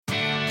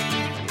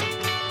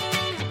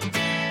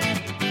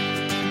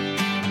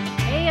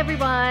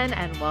everyone,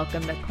 and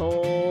welcome to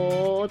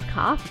Cold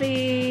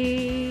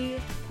Coffee.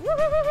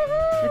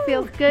 It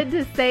feels good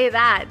to say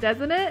that,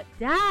 doesn't it?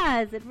 It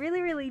does. It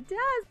really, really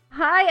does.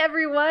 Hi,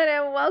 everyone,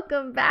 and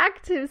welcome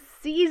back to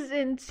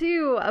Season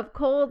 2 of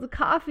Cold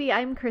Coffee.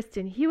 I'm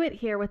Kristen Hewitt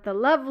here with the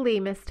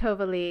lovely Miss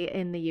Tova Lee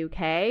in the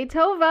UK.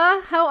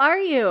 Tova, how are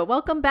you?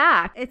 Welcome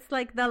back. It's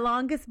like the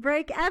longest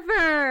break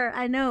ever.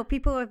 I know.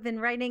 People have been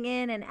writing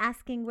in and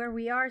asking where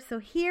we are. So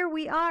here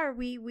we are.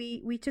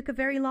 We took a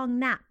very long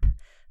nap.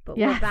 But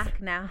We're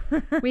back now.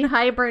 We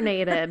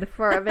hibernated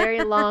for a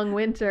very long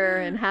winter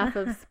and half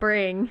of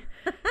spring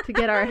to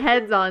get our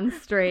heads on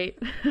straight.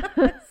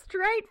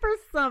 Straight for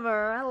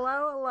summer.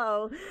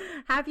 Hello.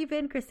 How have you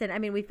been, Kristen? I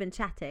mean, we've been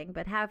chatting,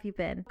 but how have you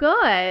been?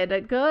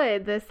 Good.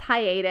 This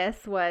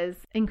hiatus was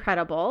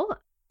incredible.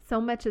 So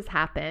much has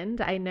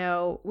happened. I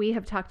know we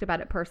have talked about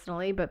it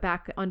personally, but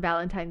back on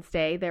Valentine's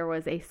Day, there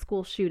was a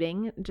school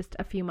shooting just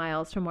a few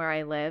miles from where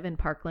I live in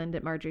Parkland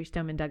at Marjorie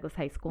Stoneman Douglas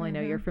High School. I know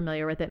you're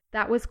familiar with it.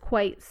 That was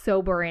quite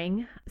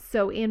sobering.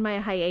 So in my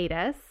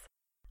hiatus,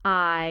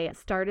 I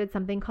started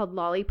something called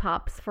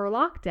Lollipops for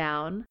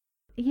Lockdown.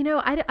 You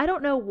know, I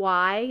don't know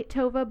why,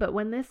 Tova, but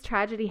when this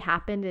tragedy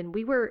happened and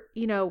we were,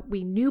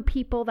 we knew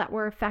people that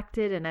were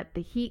affected, and at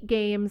the Heat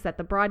games, at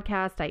the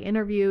broadcast, I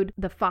interviewed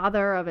the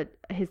father of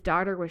his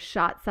daughter was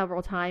shot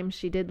several times.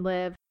 She did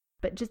live,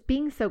 but just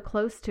being so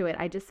close to it,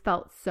 I just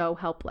felt so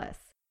helpless.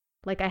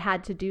 Like I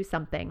had to do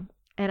something.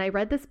 And I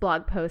read this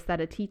blog post that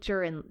a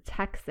teacher in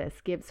Texas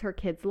gives her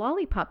kids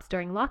lollipops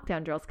during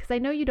lockdown drills, because I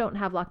know you don't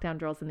have lockdown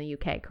drills in the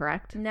UK,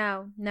 correct?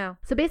 No.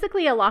 So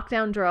basically a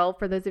lockdown drill,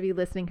 for those of you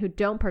listening who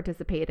don't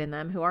participate in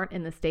them, who aren't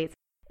in the States,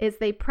 is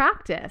they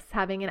practice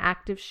having an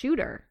active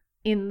shooter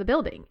in the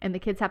building. And the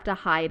kids have to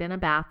hide in a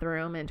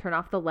bathroom and turn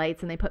off the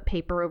lights, and they put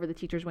paper over the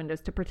teacher's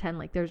windows to pretend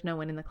like there's no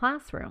one in the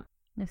classroom.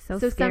 It's so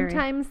scary.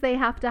 Sometimes they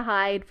have to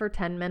hide for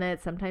 10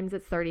 minutes. Sometimes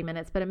it's 30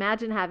 minutes. But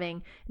imagine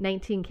having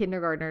 19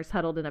 kindergartners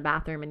huddled in a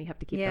bathroom and you have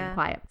to keep them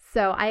quiet.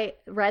 So I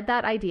read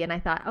that idea and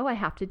I thought, I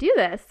have to do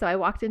this. So I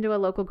walked into a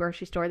local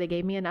grocery store. They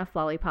gave me enough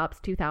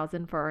lollipops,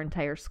 2,000 for our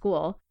entire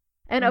school.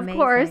 And of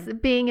course,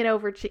 being an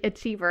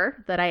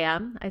overachiever that I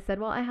am, I said,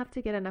 well, I have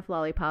to get enough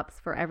lollipops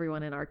for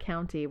everyone in our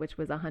county, which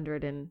was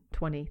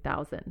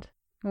 120,000.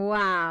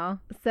 Wow.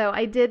 So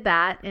I did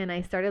that, and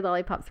I started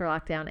Lollipops for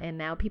Lockdown, and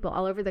now people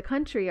all over the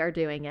country are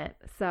doing it.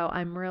 So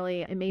it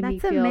made me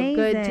feel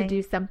good to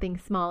do something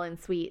small and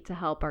sweet to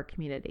help our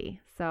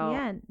community. So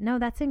yeah, no,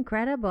 that's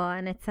incredible.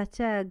 And it's such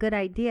a good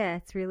idea.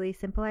 It's really a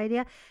simple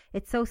idea.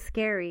 It's so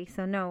scary.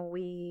 So no,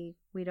 we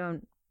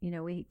don't,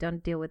 we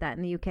don't deal with that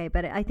in the UK,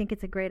 but I think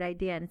it's a great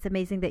idea. And it's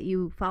amazing that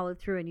you followed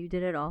through and you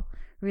did it all.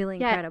 Really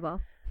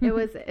incredible.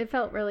 It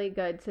felt really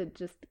good to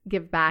just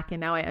give back.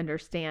 And now I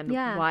understand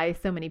why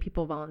so many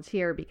people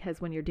volunteer, because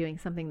when you're doing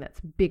something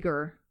that's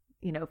bigger,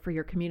 for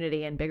your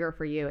community and bigger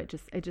for you, it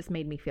just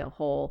made me feel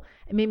whole.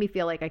 It made me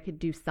feel like I could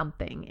do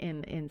something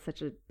in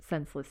such a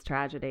senseless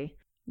tragedy.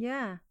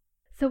 Yeah.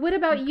 So what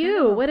about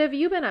you? What have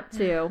you been up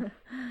to?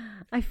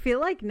 I feel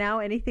like now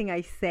anything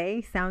I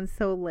say sounds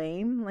so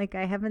lame. Like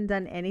I haven't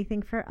done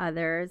anything for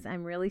others.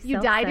 I'm really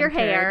You dyed your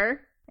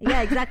hair.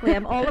 Yeah, exactly.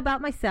 I'm all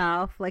about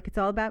myself. Like it's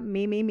all about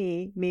me. No,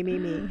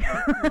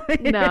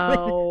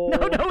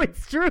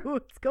 it's true.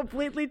 It's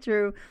completely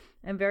true.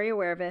 I'm very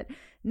aware of it.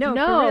 No,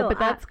 for real, but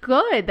that's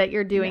good that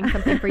you're doing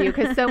something for you,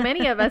 because so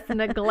many of us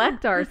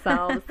neglect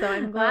ourselves. So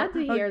I'm glad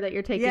to hear that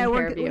you're taking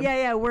care of you.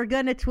 Yeah. We're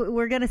gonna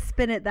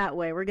spin it that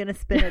way.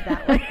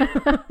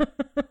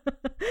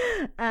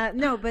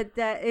 No, but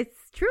it's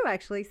true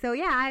actually. So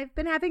yeah, I've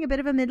been having a bit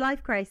of a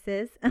midlife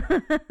crisis.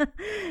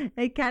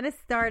 It kind of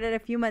started a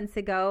few months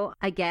ago,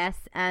 I guess,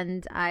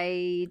 and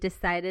I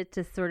decided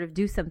to sort of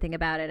do something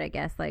about it. I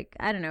guess, like,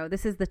 I don't know.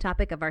 This is the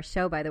topic of our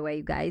show, by the way,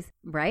 you guys.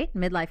 Right?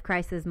 Midlife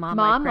crisis, mom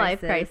life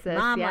crisis.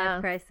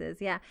 Life crisis,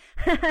 yeah,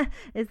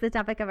 is the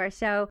topic of our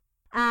show.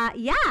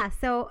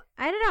 So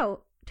I don't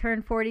know.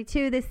 Turned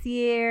 42 this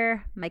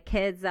year. My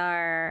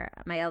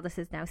eldest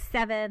is now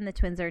 7. The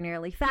twins are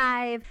nearly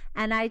 5.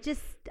 And I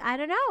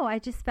don't know. I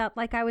just felt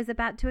like I was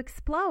about to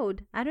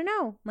explode. I don't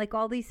know. Like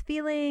all these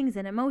feelings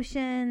and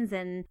emotions,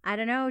 and I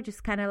don't know,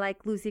 just kind of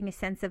like losing a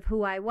sense of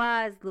who I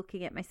was,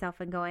 looking at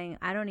myself and going,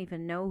 I don't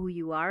even know who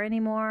you are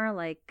anymore.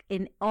 Like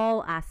in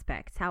all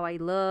aspects, how I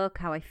look,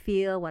 how I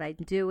feel, what I'm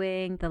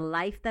doing, the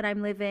life that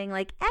I'm living,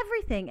 like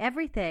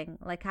everything,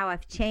 like how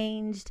I've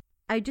changed.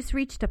 I just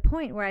reached a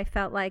point where I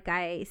felt like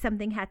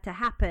something had to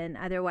happen.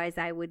 Otherwise,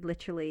 I would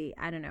literally,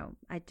 I don't know,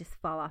 I'd just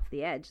fall off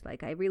the edge.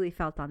 Like I really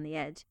felt on the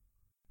edge.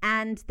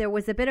 And there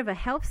was a bit of a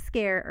health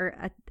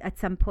scare at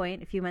some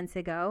point a few months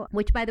ago,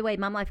 which, by the way,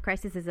 Mom Life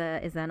Crisis is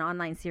an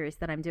online series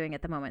that I'm doing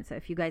at the moment. So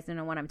if you guys don't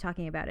know what I'm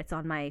talking about, it's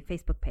on my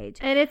Facebook page.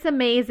 And it's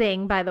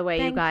amazing, by the way,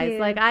 Thank you guys. you.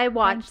 Like I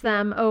watched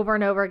them over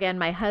and over again.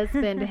 My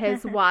husband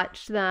has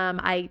watched them.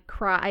 I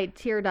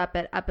teared up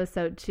at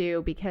episode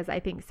 2 because I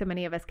think so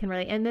many of us can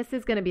relate. And this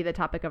is going to be the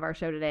topic of our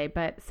show today.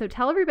 But so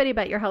tell everybody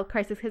about your health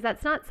crisis, because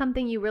that's not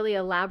something you really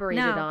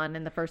elaborated on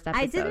in the first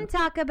episode. I didn't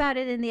talk about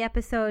it in the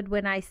episode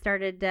when I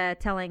started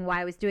telling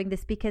why I was doing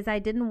this, because I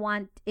didn't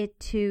want it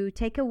to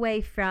take away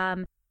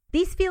from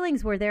these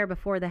feelings were there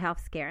before the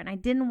health scare, and I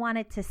didn't want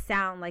it to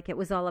sound like it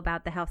was all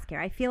about the health scare.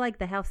 I feel like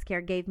the health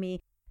scare gave me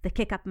the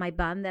kick up my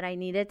bum that I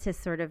needed to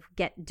sort of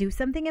do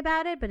something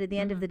about it. But at the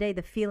end of the day,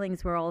 the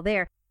feelings were all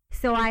there.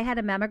 So I had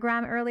a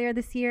mammogram earlier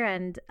this year,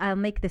 and I'll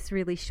make this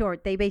really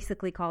short. They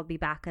basically called me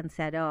back and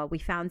said, oh, we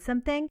found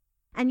something.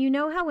 And you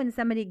know how when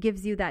somebody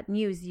gives you that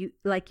news, you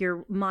like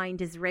your mind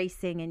is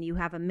racing and you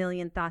have a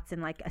million thoughts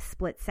in like a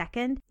split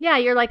second? Yeah,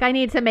 you're like, I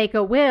need to make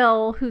a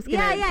will. Who's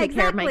going to take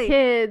care of my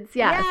kids?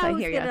 Yes, I hear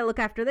you. Who's going to look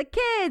after the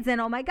kids?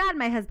 And oh my God,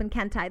 my husband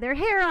can't tie their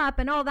hair up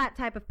and all that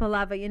type of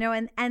palaver, you know?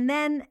 And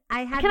then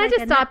I had Can I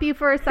just stop you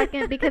for a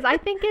second? Because I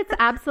think it's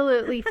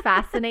absolutely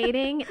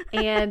fascinating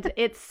and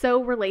it's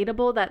so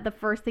relatable that the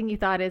first thing you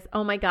thought is,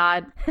 oh my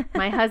God,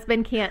 my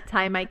husband can't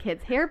tie my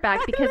kids' hair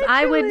back, because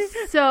I would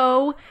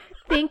so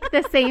think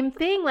the same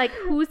thing. Like,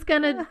 who's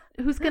gonna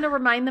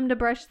remind them to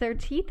brush their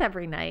teeth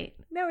every night?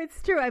 No,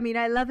 it's true. I mean,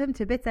 I love him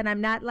to bits, and I'm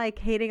not like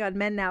hating on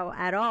men now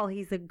at all.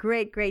 He's a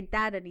great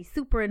dad, and he's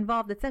super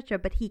involved, etc.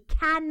 But he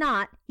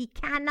cannot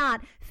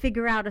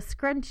figure out a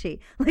scrunchie.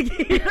 Like,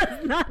 he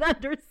does not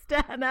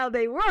understand how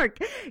they work.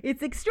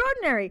 It's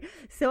extraordinary.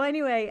 So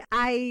anyway,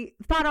 I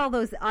thought all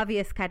those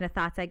obvious kind of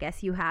thoughts, I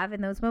guess you have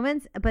in those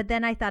moments. But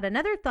then I thought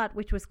another thought,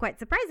 which was quite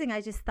surprising.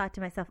 I just thought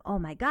to myself, oh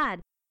my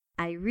God,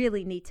 I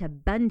really need to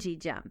bungee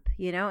jump,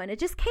 you know? And it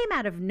just came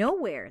out of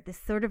nowhere. This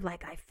sort of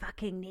like, I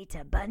fucking need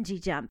to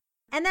bungee jump.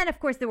 And then, of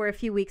course, there were a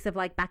few weeks of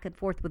like back and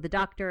forth with the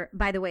doctor.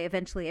 By the way,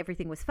 eventually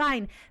everything was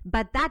fine.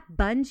 But that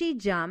bungee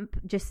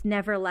jump just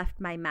never left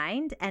my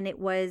mind. And it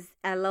was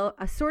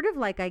a sort of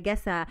like, I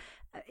guess,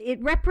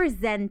 it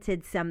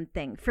represented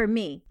something for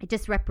me. It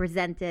just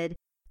represented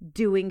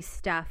doing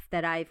stuff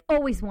that I've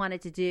always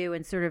wanted to do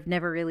and sort of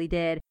never really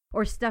did,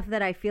 or stuff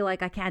that I feel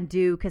like I can't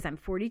do because I'm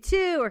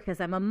 42 or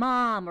because I'm a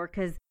mom or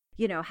because,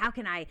 you know, how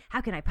can I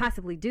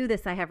possibly do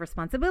this? I have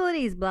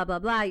responsibilities, blah, blah,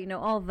 blah, you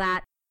know, all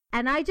that.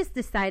 And I just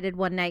decided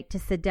one night to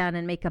sit down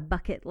and make a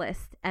bucket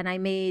list. And I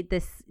made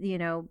this, you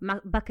know,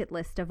 bucket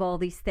list of all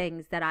these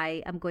things that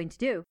I am going to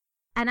do.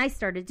 And I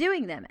started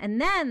doing them.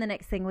 And then the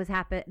next thing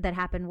that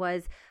happened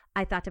was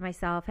I thought to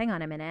myself, hang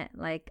on a minute,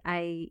 like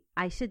I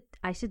should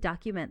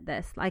document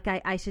this. Like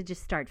I should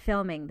just start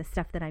filming the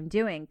stuff that I'm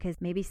doing,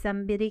 because maybe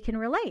somebody can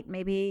relate.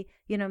 Maybe,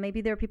 you know,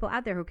 maybe there are people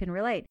out there who can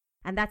relate.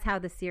 And that's how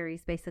the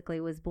series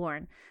basically was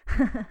born.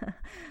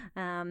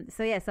 So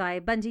I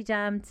bungee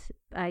jumped,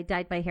 I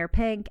dyed my hair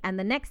pink, and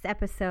the next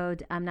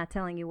episode, I'm not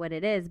telling you what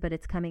it is, but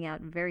it's coming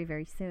out very,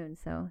 very soon.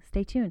 So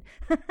stay tuned.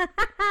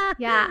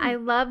 Yeah, I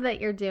love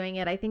that you're doing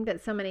it. I think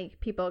that so many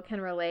people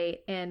can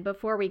relate. And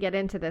before we get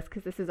into this,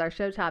 because this is our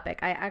show topic,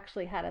 I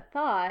actually had a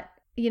thought.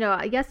 You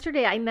know,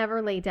 yesterday I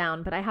never lay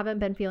down, but I haven't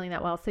been feeling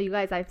that well. So you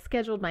guys, I've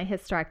scheduled my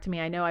hysterectomy.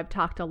 I know I've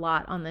talked a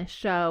lot on this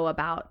show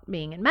about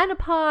being in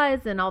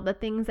menopause and all the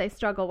things I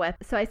struggle with.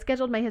 So I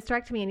scheduled my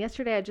hysterectomy, and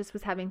yesterday I just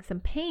was having some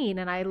pain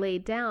and I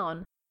laid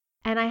down.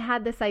 And I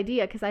had this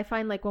idea, because I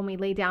find like when we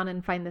lay down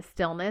and find the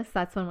stillness,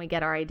 that's when we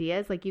get our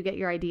ideas. Like you get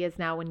your ideas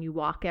now when you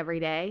walk every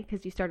day,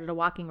 because you started a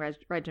walking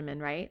regimen,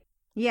 right?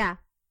 Yeah.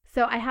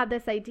 So I had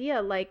this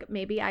idea, like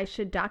maybe I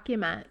should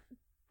document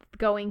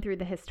going through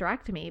the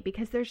hysterectomy,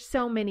 because there's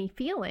so many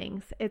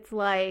feelings. It's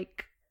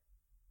like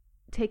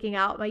taking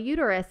out my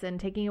uterus and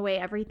taking away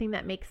everything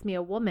that makes me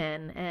a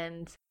woman,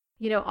 and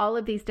you know, all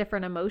of these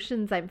different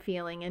emotions I'm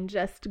feeling, and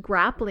just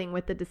grappling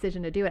with the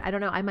decision to do it. I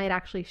don't know, I might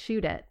actually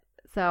shoot it.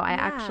 So I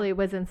actually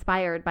was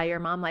inspired by your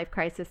mom life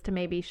crisis to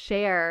maybe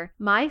share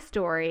my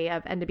story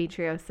of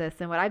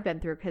endometriosis and what I've been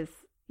through, because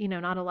you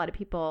know, not a lot of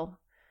people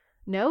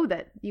know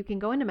that you can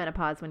go into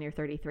menopause when you're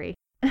 33.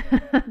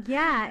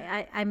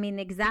 Yeah, I mean,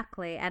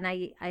 exactly. And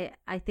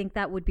I think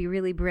that would be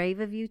really brave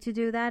of you to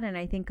do that. And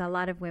I think a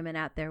lot of women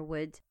out there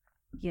would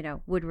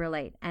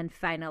relate and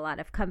find a lot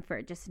of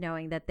comfort just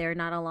knowing that they're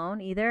not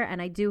alone either.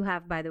 And I do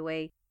have, by the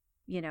way,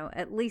 you know,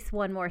 at least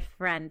one more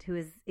friend who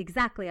is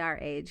exactly our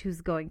age who's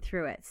going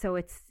through it. So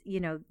it's, you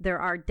know, there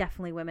are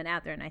definitely women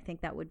out there. And I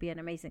think that would be an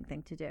amazing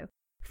thing to do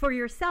for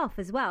yourself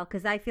as well,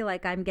 because I feel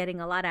like I'm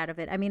getting a lot out of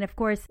it. I mean, of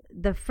course,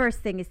 the first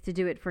thing is to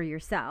do it for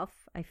yourself,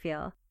 I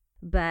feel.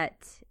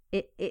 But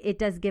it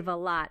does give a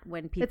lot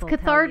when people it's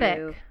cathartic, tell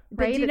you,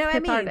 right? Do you know it's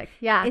what cathartic. I mean?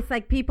 Yeah. It's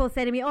like people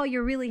say to me, oh,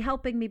 you're really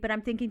helping me. But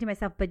I'm thinking to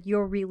myself, but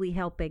you're really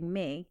helping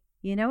me.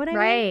 You know what I mean?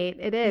 Right.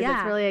 It is. Yeah.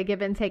 It's really a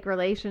give and take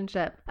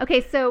relationship.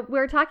 Okay. So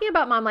we're talking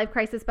about mom life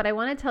crisis, but I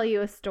want to tell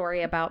you a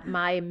story about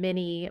my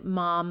mini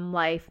mom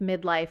life,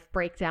 midlife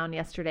breakdown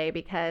yesterday,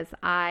 because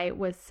I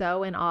was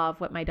so in awe of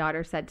what my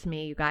daughter said to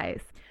me, you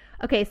guys.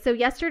 Okay, so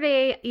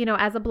yesterday, you know,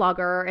 as a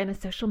blogger and a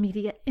social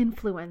media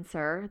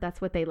influencer, that's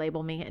what they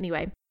label me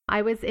anyway,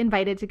 I was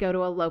invited to go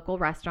to a local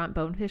restaurant,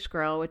 Bonefish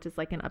Grill, which is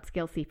like an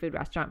upscale seafood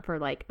restaurant, for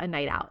like a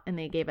night out. And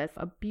they gave us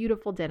a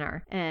beautiful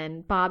dinner,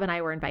 and Bob and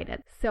I were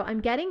invited. So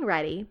I'm getting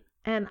ready,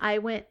 and I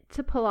went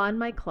to pull on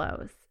my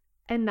clothes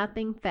and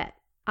nothing fit.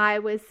 I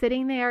was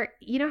sitting there,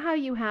 you know how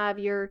you have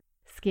your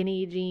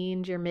skinny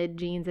jeans, your mid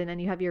jeans, and then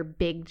you have your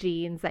big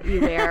jeans that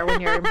you wear when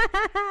you're,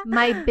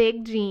 my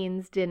big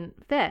jeans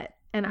didn't fit.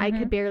 And I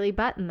could barely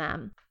button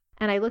them.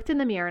 And I looked in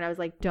the mirror and I was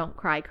like, don't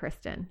cry,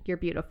 Kristen. You're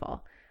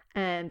beautiful.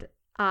 And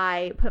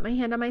I put my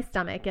hand on my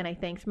stomach and I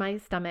thanked my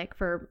stomach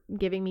for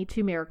giving me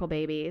 2 miracle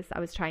babies. I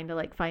was trying to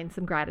like find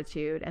some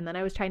gratitude. And then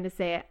I was trying to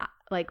say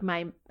like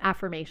my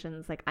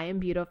affirmations, like I am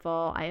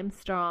beautiful, I am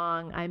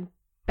strong, I'm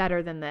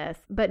better than this.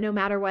 But no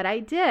matter what I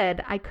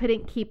did, I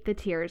couldn't keep the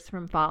tears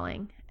from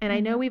falling. And I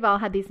know we've all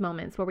had these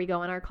moments where we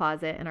go in our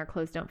closet and our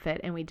clothes don't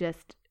fit and we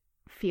just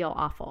feel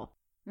awful.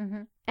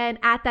 And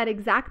at that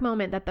exact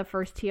moment that the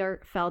first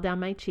tear fell down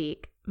my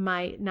cheek,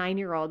 my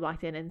 9-year-old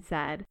walked in and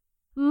said,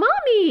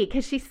 "Mommy,"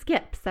 because she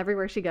skips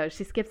everywhere she goes.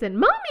 She skips in,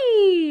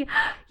 "Mommy,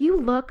 you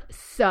look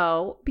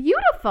so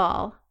beautiful."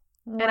 Wow.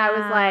 And I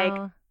was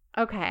like,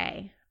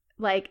 okay,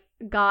 like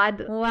God,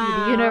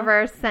 the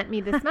universe sent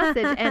me this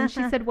message. And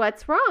she said,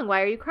 "What's wrong?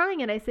 Why are you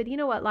crying?" And I said, "You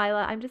know what,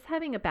 Lila, I'm just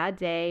having a bad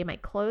day. My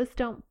clothes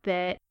don't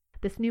fit.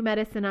 This new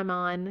medicine I'm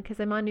on, because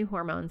I'm on new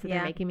hormones and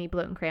they're making me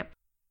bloat and cramp."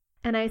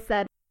 And I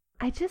said,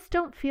 "I just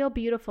don't feel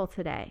beautiful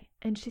today."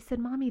 And she said,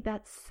 "Mommy,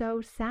 that's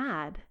so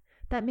sad.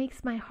 That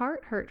makes my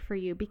heart hurt for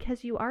you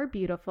because you are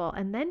beautiful."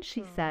 And then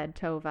she said,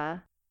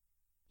 Tova,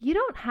 "You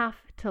don't have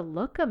to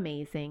look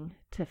amazing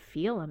to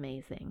feel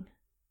amazing."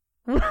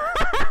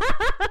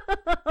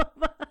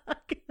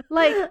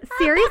 Like,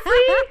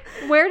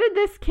 seriously? Where did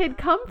this kid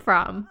come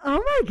from?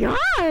 Oh my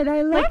God,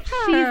 I love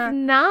her. She's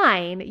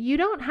 9. You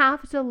don't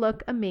have to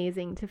look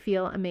amazing to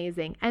feel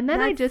amazing. And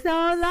then I just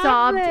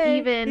sobbed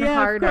even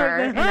harder.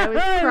 And I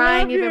was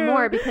crying even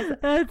more because,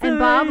 and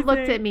Bob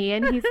looked at me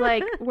and he's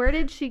like, "Where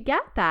did she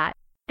get that?"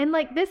 And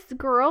like this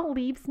girl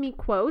leaves me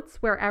quotes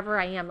wherever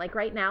I am. Like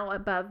right now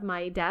above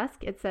my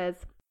desk, it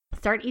says,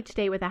 "Start each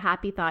day with a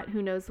happy thought.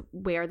 Who knows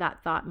where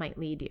that thought might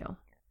lead you?"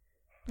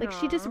 Like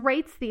she just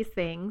writes these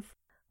things.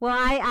 Well,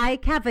 I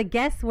have a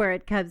guess where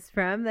it comes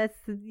from. That's,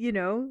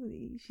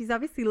 she's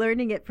obviously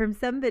learning it from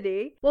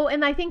somebody. Well,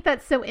 and I think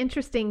that's so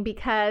interesting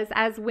because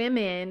as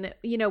women,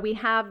 we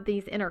have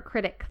these inner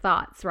critic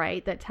thoughts,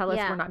 right? That tell us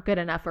we're not good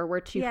enough or we're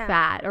too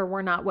fat or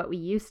we're not what we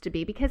used to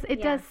be, because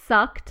it does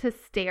suck to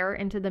stare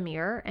into the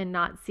mirror and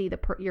not see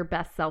your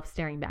best self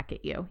staring back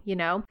at you,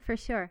 For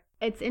sure.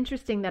 It's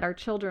interesting that our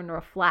children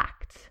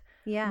reflect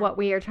what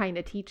we are trying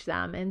to teach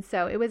them. And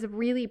so it was a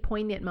really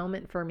poignant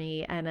moment for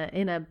me and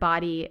in a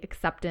body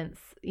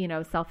acceptance,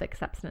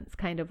 self-acceptance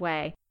kind of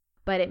way.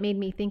 But it made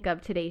me think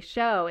of today's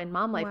show in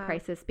Mom Life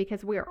Crisis,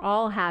 because we're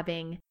all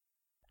having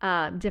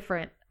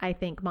different, I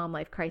think, mom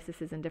life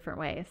crises in different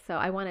ways. So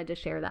I wanted to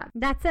share that.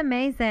 That's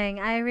amazing.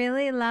 I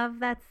really love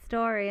that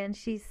story. And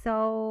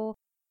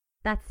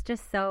that's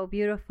just so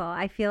beautiful.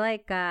 I feel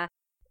like,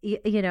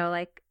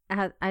 like,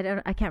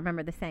 I can't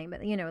remember the saying,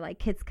 but, like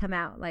kids come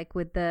out like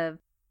with the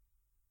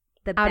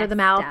out of the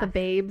mouth stuff. Of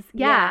babes.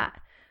 Yeah.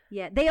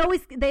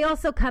 They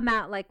also come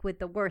out like with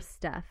the worst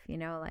stuff,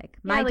 like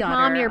my daughter.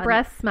 Mom, your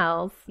breath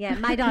smells. Yeah.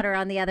 My daughter,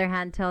 on the other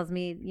hand, tells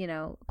me,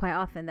 quite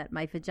often that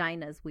my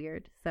vagina is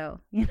weird. So,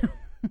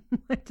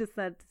 I just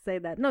had to say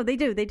that. No, they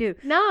do.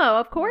 No,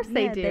 of course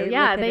they do.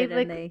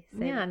 They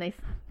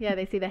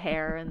they see the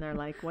hair and they're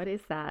like, "What is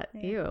that?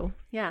 Ew."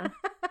 Yeah.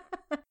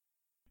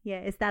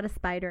 Yeah. Is that a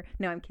spider?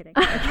 No, I'm kidding.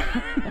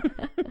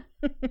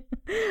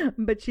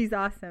 But she's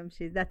awesome.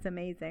 That's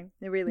amazing.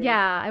 It really is.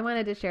 I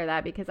wanted to share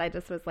that because I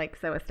just was like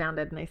so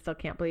astounded and I still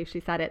can't believe she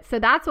said it. So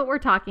that's what we're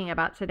talking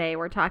about today.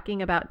 We're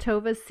talking about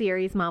Tova's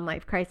series, Mom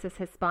Life Crisis,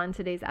 has spawned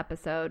today's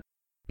episode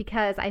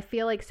because I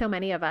feel like so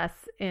many of us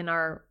in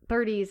our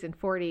 30s and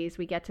 40s,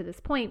 we get to this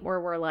point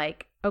where we're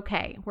like,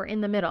 okay, we're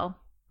in the middle.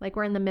 Like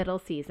we're in the middle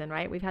season,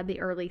 right? We've had the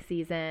early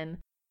season.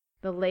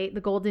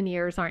 The golden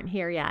years aren't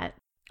here yet.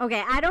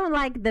 Okay, I don't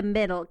like the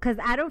middle because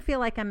I don't feel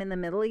like I'm in the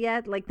middle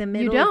yet. Like the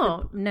middle. You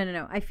don't?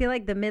 No. I feel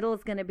like the middle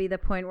is going to be the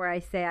point where I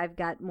say I've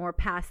got more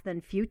past than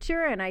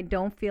future, and I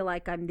don't feel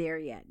like I'm there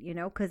yet,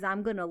 because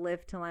I'm going to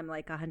live till I'm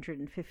like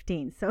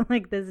 115. So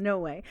like there's no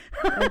way.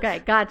 Okay,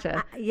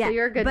 gotcha. So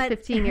you're a good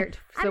 15 years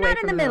away I'm not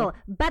in the middle,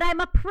 but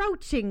I'm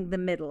approaching the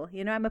middle.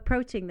 I'm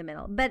approaching the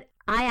middle. But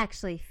I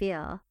actually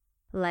feel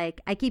like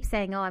I keep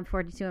saying, oh, I'm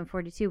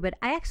 42, but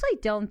I actually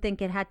don't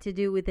think it had to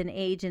do with an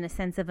age in a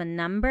sense of a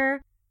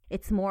number.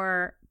 It's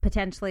more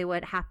potentially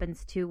what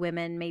happens to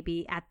women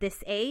maybe at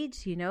this age,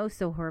 so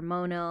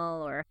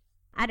hormonal, or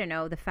I don't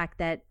know, the fact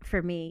that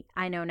for me,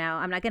 I know now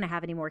I'm not going to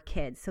have any more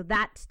kids. So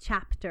that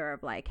chapter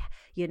of like,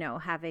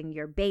 having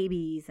your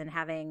babies and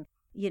having,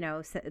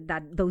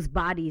 that those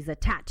bodies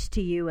attached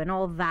to you and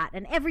all that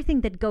and everything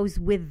that goes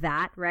with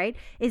that, right,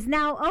 is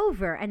now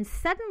over. And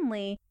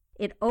suddenly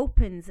it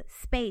opens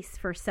space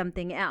for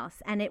something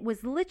else. And it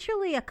was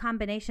literally a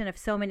combination of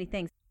so many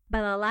things.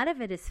 But a lot of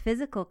it is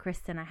physical,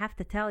 Kristen, I have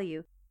to tell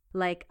you.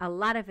 Like, a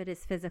lot of it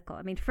is physical.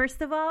 I mean,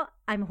 first of all,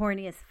 I'm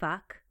horny as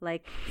fuck.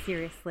 Like,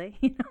 seriously.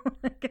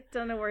 Like, I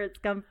don't know where it's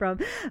come from.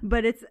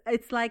 But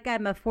it's like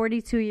I'm a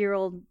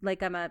 42-year-old,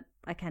 like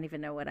I can't even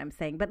know what I'm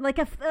saying. But like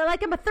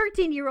I'm a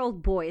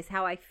 13-year-old boy is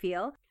how I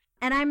feel.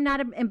 And I'm not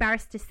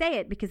embarrassed to say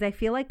it because I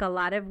feel like a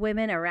lot of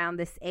women around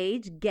this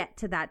age get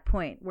to that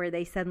point where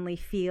they suddenly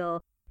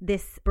feel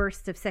this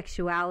burst of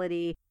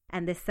sexuality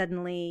and this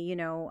suddenly,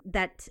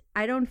 that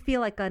I don't feel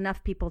like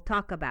enough people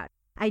talk about.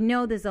 I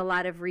know there's a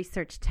lot of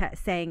research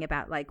saying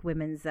about like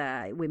women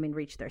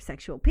reach their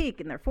sexual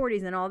peak in their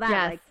 40s and all that.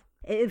 Yes.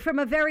 Like from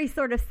a very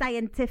sort of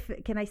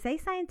scientific, can I say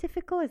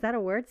scientifical? Is that a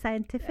word?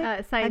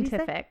 Scientific?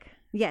 Scientific.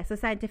 Yes, a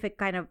scientific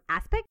kind of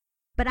aspect.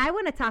 But I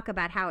want to talk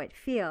about how it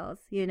feels,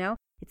 you know?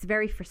 It's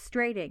very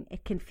frustrating.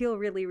 It can feel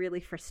really, really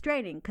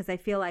frustrating because I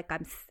feel like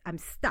I'm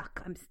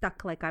stuck. I'm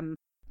stuck like I'm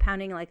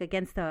pounding like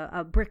against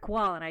a brick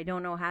wall and I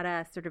don't know how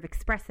to sort of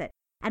express it.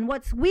 And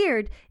what's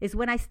weird is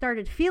when I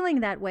started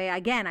feeling that way,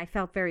 again, I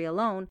felt very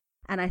alone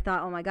and I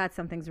thought, oh my God,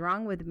 something's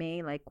wrong with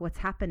me. Like, what's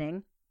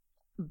happening?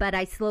 But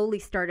I slowly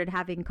started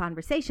having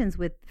conversations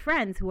with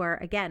friends who are,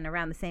 again,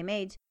 around the same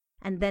age,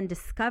 and then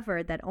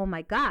discovered that, oh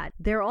my God,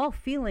 they're all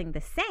feeling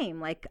the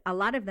same. Like, a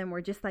lot of them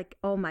were just like,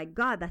 oh my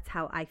God, that's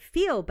how I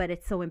feel. But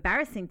it's so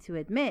embarrassing to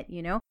admit,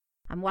 you know?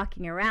 I'm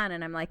walking around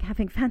and I'm like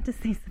having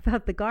fantasies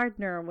about the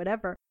gardener or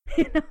whatever,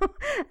 you know,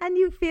 and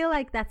you feel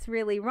like that's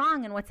really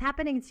wrong and what's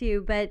happening to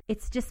you. But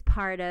it's just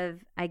part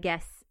of, I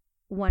guess,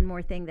 one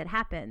more thing that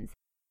happens,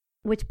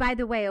 which, by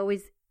the way,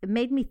 always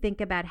made me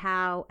think about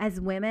how as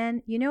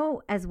women, you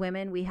know, as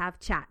women, we have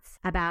chats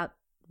about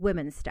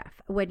women's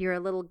stuff. When you're a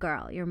little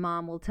girl, your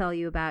mom will tell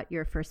you about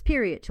your first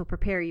period. She'll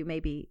prepare you.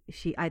 Maybe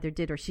she either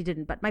did or she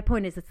didn't. But my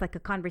point is, it's like a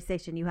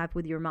conversation you have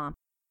with your mom.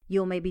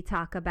 You'll maybe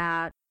talk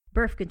about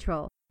birth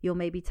control. You'll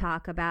maybe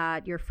talk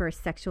about your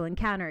first sexual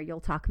encounter.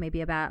 You'll talk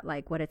maybe about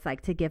like what it's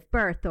like to give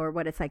birth or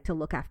what it's like to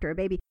look after a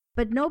baby.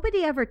 But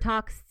nobody ever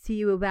talks to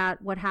you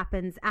about what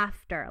happens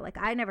after. Like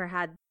I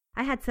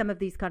had some of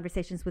these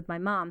conversations with my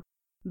mom,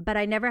 but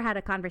I never had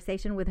a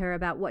conversation with her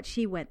about what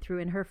she went through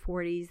in her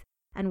 40s.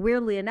 And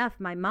weirdly enough,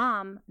 my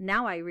mom,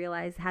 now I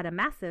realize, had a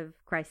massive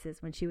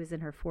crisis when she was in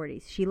her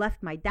 40s. She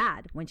left my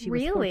dad when she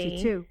was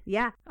 42.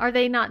 Yeah. Are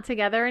they not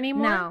together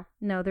anymore?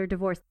 No, they're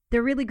divorced.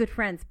 They're really good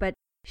friends, but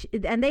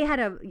and they had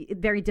a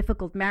very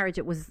difficult marriage.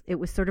 It was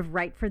sort of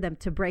right for them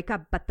to break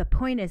up. But the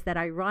point is that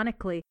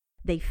ironically,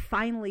 they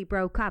finally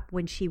broke up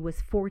when she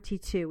was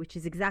 42, which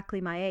is exactly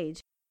my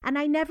age. And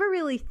I never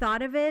really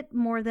thought of it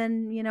more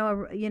than, you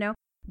know,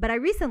 but I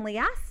recently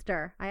asked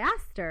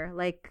her,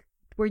 like,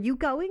 were you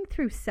going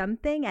through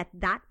something at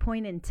that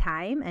point in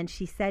time? And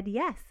she said,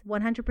 yes,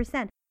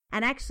 100%.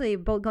 And actually,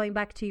 going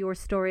back to your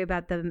story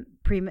about the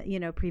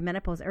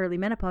premenopause, early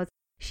menopause,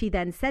 she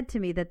then said to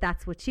me that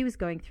that's what she was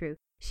going through.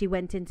 She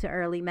went into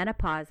early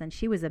menopause and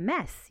she was a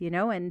mess, you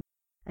know, and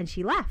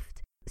she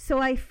left. So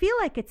I feel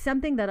like it's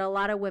something that a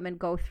lot of women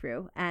go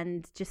through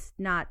and just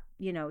not,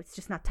 you know, it's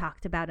just not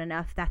talked about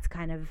enough. That's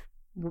kind of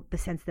the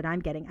sense that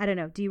I'm getting. I don't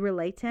know. Do you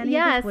relate to any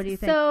of this? What do you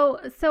think?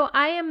 So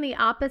I am the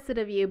opposite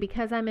of you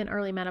because I'm in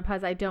early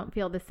menopause. I don't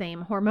feel the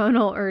same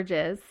hormonal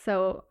urges.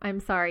 So I'm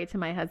sorry to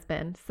my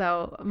husband.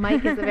 So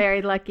Mike is a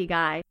very lucky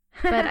guy.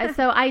 But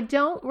so I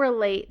don't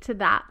relate to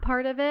that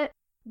part of it.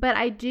 But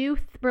I do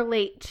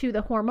relate to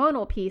the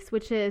hormonal piece,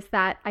 which is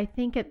that I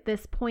think at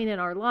this point in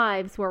our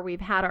lives where we've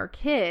had our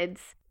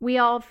kids, we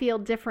all feel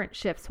different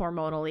shifts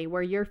hormonally,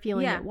 where you're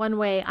feeling it one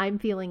way, I'm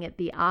feeling it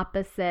the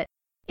opposite.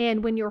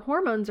 And when your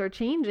hormones are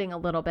changing a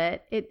little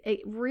bit, it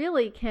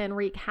really can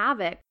wreak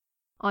havoc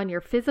on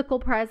your physical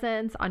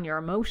presence, on your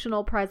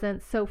emotional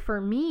presence. So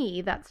for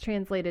me, that's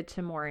translated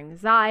to more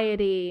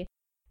anxiety,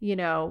 you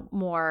know,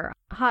 more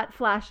hot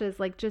flashes,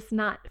 like just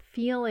not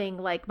feeling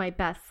like my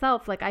best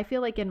self. Like I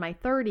feel like in my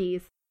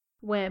 30s,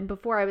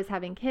 before I was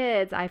having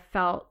kids, I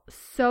felt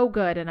so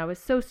good and I was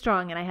so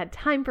strong and I had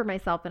time for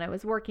myself and I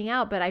was working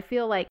out. But I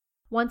feel like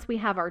once we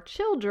have our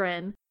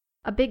children,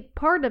 a big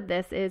part of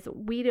this is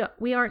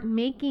we aren't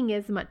making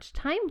as much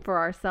time for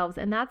ourselves.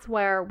 And that's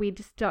where we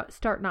just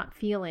start not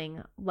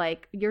feeling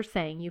like you're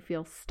saying you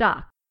feel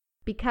stuck,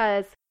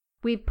 because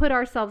we've put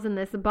ourselves in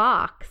this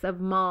box of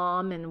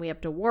mom and we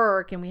have to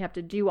work and we have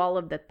to do all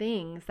of the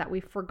things that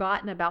we've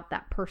forgotten about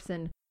that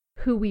person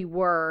who we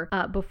were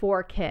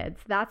before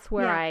kids. That's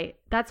where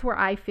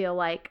I feel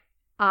like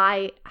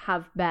I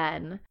have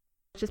been,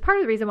 which is part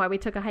of the reason why we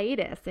took a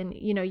hiatus. And,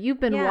 you know, you've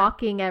been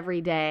walking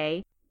every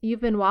day. You've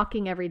been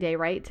walking every day,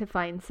 right? To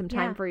find some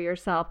time for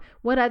yourself.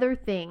 What other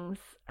things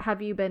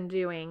have you been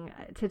doing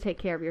to take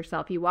care of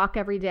yourself? You walk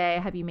every day.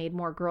 Have you made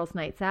more girls'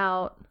 nights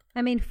out?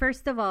 I mean,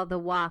 first of all, the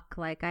walk,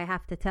 like I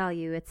have to tell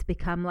you, it's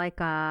become like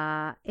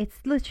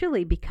it's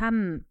literally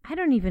become, I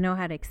don't even know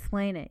how to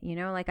explain it. You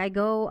know, like I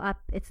go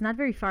up, it's not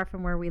very far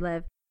from where we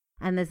live.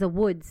 And there's a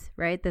woods,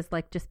 right? There's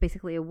like just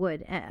basically a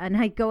wood. And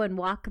I go and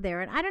walk there.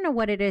 And I don't know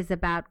what it is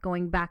about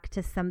going back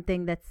to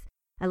something that's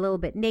a little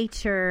bit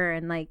nature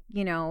and like,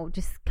 you know,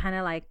 just kind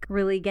of like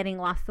really getting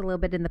lost a little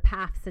bit in the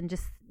paths and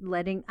just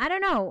letting, I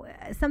don't know,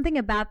 something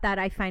about that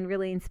I find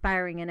really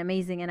inspiring and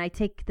amazing. And I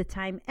take the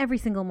time every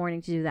single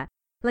morning to do that.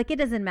 Like, it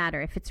doesn't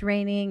matter if it's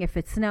raining, if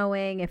it's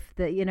snowing, if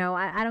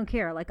I don't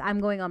care. Like,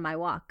 I'm going on my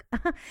walk.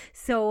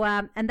 So,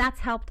 and that's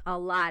helped a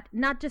lot,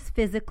 not just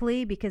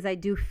physically, because I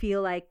do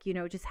feel like, you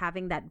know, just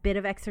having that bit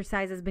of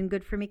exercise has been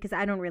good for me because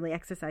I don't really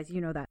exercise. You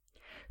know that.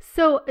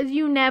 So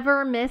you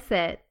never miss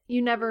it.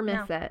 You never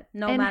miss it.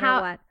 No and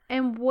matter what.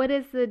 And what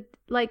is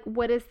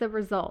the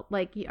result?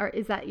 Like,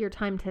 is that your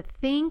time to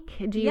think?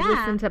 Do you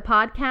listen to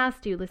podcasts?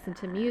 Do you listen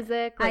to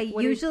music? Like,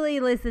 I usually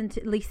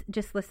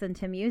just listen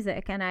to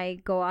music, and I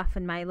go off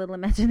in my little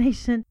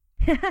imagination.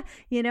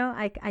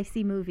 I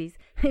see movies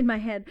in my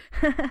head.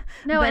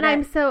 No, and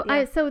I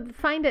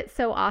find it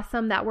so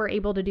awesome that we're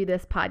able to do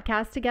this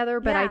podcast together.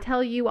 But I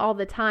tell you all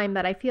the time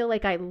that I feel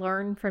like I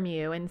learn from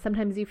you, and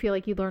sometimes you feel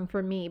like you learn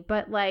from me.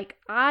 But like,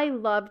 I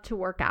love to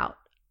work out.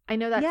 I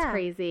know that's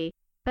crazy,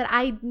 but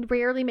I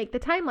rarely make the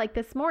time. Like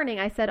this morning,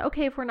 I said,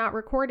 okay, if we're not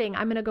recording,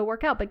 I'm going to go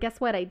work out. But guess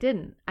what? I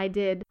didn't. I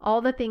did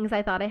all the things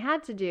I thought I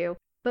had to do.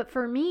 But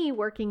for me,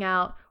 working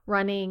out,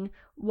 running,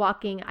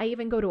 walking, I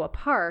even go to a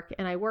park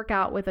and I work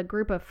out with a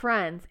group of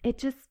friends. It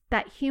just,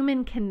 that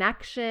human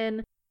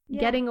connection,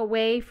 getting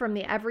away from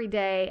the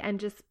everyday and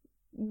just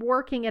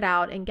working it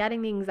out and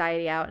getting the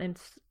anxiety out and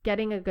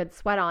getting a good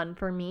sweat on,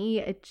 for me,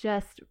 it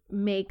just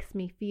makes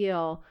me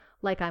feel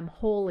like I'm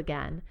whole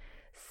again.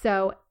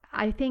 So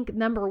I think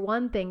number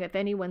one thing, if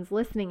anyone's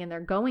listening and they're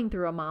going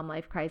through a mom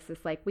life crisis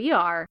like we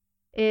are,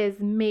 is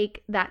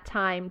make that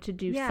time to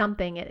do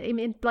something. I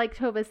mean, like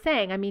Tova's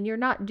saying, I mean, you're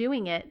not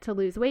doing it to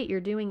lose weight.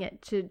 You're doing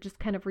it to just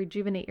kind of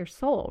rejuvenate your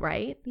soul,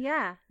 right?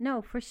 Yeah,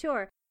 no, for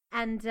sure.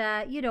 And,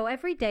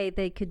 every day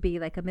they could be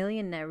like a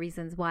million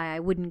reasons why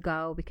I wouldn't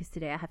go, because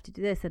today I have to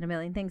do this and a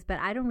million things, but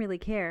I don't really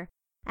care.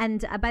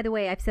 And by the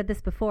way, I've said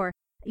this before,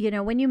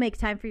 when you make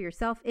time for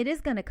yourself, it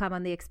is going to come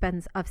on the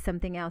expense of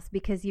something else,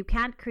 because you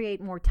can't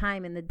create more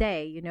time in the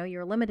day.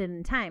 You're limited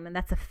in time, and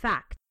that's a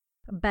fact.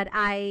 But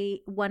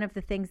one of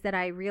the things that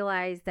I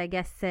realized, I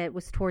guess it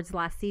was towards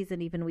last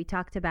season, even we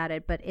talked about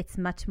it, but it's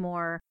much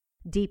more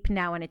deep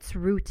now and it's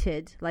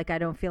rooted. Like, I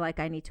don't feel like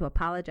I need to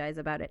apologize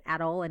about it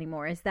at all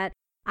anymore, is that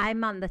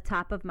I'm on the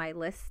top of my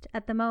list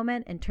at the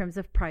moment in terms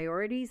of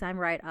priorities. I'm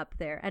right up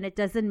there. And it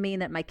doesn't mean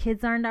that my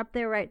kids aren't up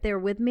there right there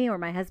with me, or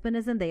my husband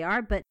isn't. They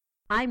are, but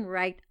I'm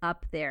right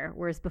up there.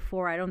 Whereas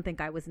before, I don't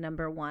think I was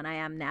number one. I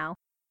am now.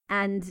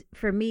 And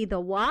for me,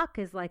 the walk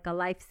is like a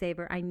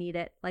lifesaver. I need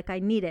it. Like, I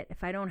need it.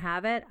 If I don't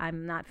have it,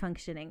 I'm not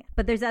functioning.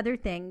 But there's other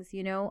things,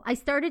 I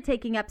started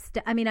taking up,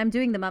 I'm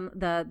doing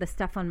the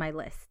stuff on my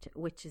list,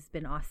 which has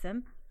been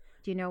awesome,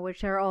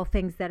 which are all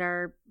things that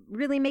are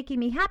really making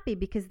me happy,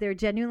 because they're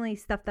genuinely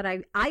stuff that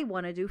I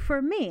want to do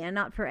for me and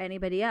not for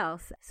anybody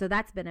else. So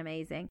that's been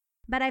amazing.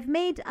 But I've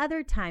made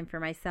other time for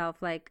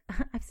myself. Like,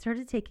 I've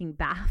started taking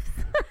baths,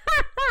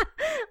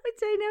 which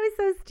I know is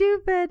so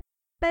stupid.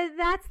 But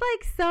that's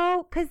like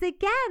so, because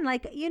again,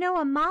 like,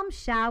 a mom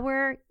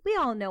shower, we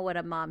all know what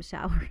a mom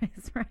shower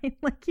is, right?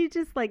 Like, you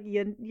just like,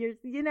 you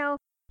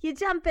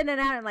jump in and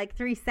out in like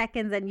 3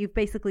 seconds, and you've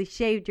basically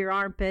shaved your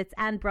armpits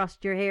and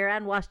brushed your hair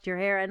and washed your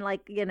hair and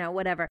like,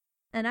 whatever.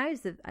 And I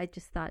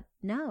just thought,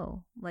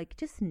 no, like,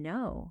 just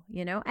no,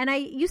 And I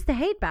used to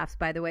hate baths,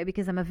 by the way,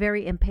 because I'm a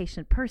very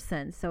impatient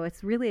person. So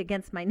it's really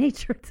against my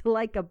nature to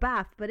like a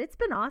bath, but it's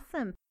been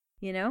awesome,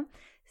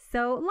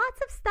 So lots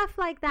of stuff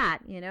like that,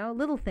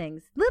 little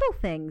things.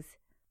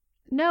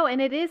 No,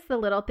 and it is the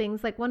little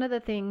things. Like, one of the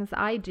things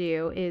I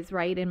do is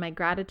write in my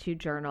gratitude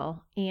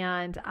journal.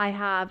 And I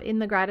have in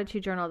the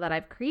gratitude journal that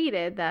I've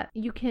created that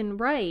you can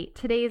write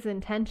today's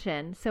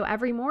intention. So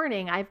every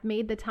morning I've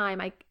made the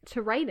time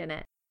to write in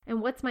it.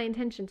 And what's my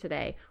intention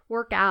today?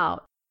 Work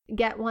out,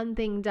 get one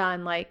thing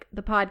done, like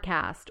the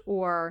podcast,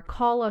 or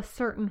call a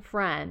certain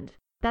friend.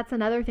 That's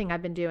another thing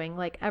I've been doing.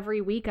 Like, every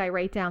week I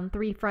write down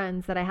 3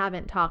 friends that I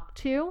haven't talked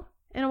to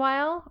in a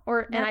while,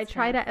 and I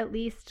try to at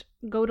least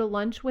go to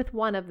lunch with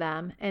one of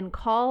them and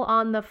call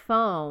on the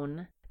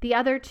phone the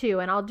other 2,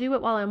 and I'll do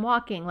it while I'm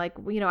walking. Like,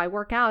 I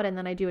work out and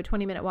then I do a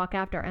 20-minute walk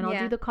after, and I'll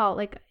do the call.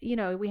 Like,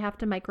 we have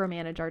to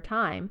micromanage our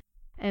time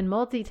and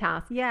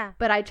multitask. Yeah.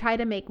 But I try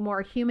to make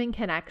more human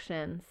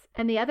connections.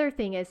 And the other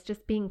thing is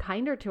just being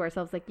kinder to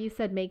ourselves. Like you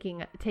said,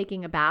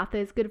 taking a bath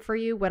is good for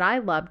you. What I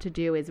love to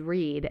do is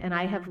read. And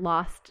I have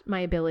lost my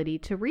ability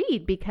to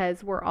read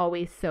because we're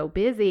always so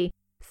busy.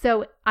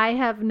 So I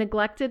have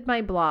neglected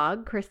my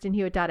blog,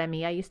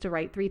 KristenHewitt.me. I used to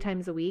write 3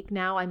 times a week.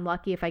 Now I'm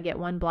lucky if I get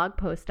 1 blog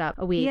post up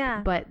a week,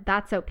 but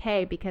that's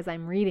okay because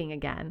I'm reading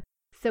again.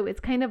 So it's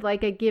kind of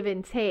like a give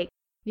and take.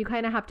 You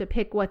kind of have to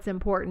pick what's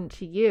important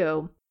to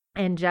you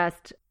and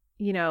just,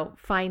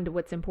 find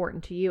what's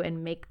important to you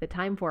and make the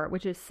time for it,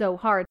 which is so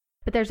hard.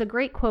 But there's a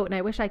great quote, and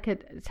I wish I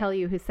could tell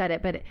you who said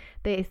it, but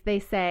they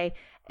say,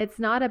 it's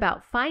not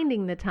about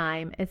finding the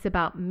time, it's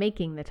about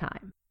making the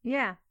time.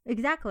 Yeah,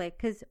 exactly.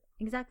 Because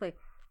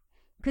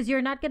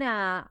you're not going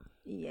to,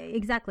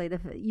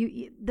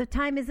 the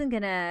time isn't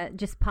going to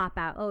just pop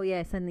out. Oh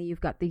yeah, suddenly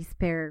you've got these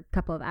spare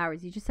couple of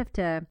hours. You just have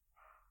to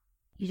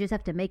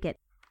make it.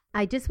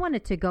 I just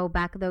wanted to go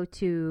back though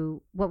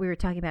to what we were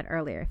talking about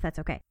earlier, if that's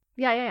okay.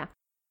 Yeah.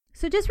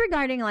 So just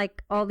regarding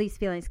like all these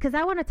feelings, because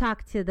I want to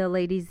talk to the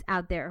ladies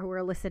out there who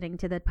are listening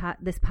to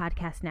this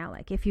podcast now.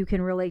 Like, if you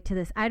can relate to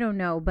this, I don't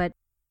know, but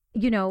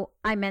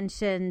I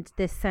mentioned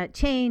this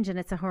change, and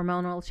it's a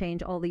hormonal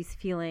change, all these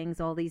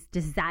feelings, all these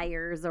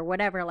desires or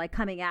whatever, like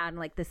coming out, and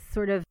like this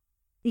sort of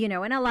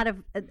And a lot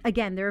of,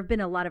 again, there have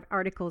been a lot of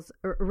articles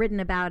written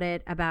about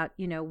it, about,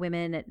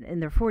 women in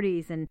their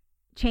 40s and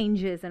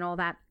changes and all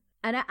that.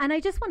 And I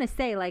just want to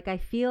say, like, I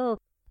feel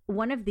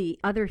one of the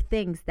other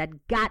things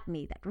that got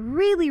me, that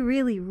really,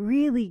 really,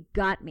 really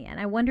got me, and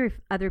I wonder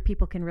if other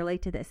people can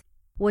relate to this,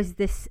 was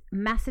this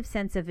massive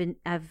sense of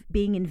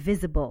being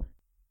invisible,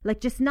 like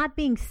just not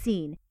being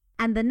seen.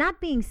 And the not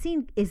being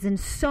seen is in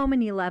so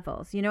many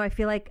levels. I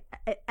feel like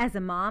as a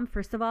mom,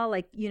 first of all,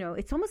 like,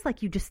 it's almost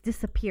like you just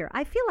disappear.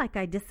 I feel like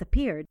I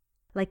disappeared.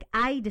 Like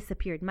I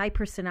disappeared. My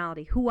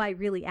personality, who I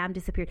really am,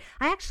 disappeared.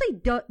 I actually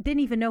didn't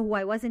even know who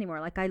I was anymore.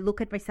 Like I look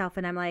at myself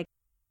and I'm like,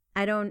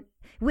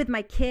 with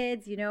my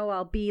kids,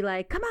 I'll be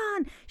like, come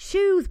on,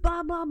 shoes,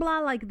 blah, blah, blah.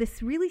 Like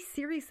this really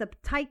serious,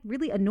 uptight,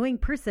 really annoying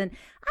person.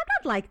 I'm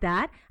not like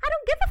that. I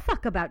don't give a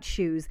fuck about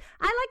shoes.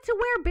 I like to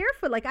wear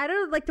barefoot. Like I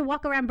don't like to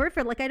walk around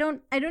barefoot. Like I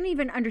don't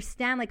even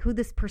understand like who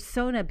this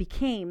persona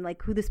became,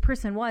 like who this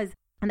person was.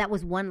 And that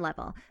was one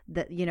level,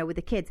 with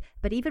the kids.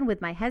 But even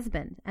with my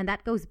husband, and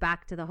that goes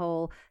back to the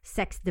whole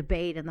sex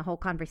debate and the whole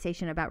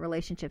conversation about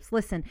relationships.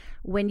 Listen,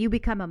 when you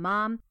become a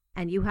mom,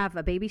 and you have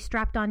a baby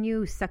strapped on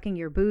you, sucking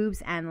your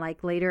boobs, and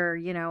like later,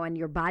 and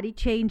your body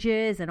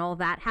changes and all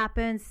that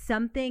happens,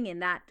 something in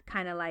that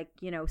kind of like,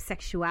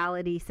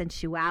 sexuality,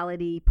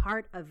 sensuality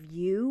part of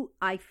you,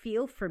 I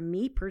feel for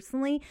me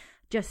personally,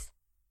 just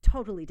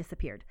totally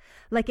disappeared.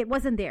 Like it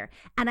wasn't there.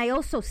 And I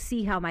also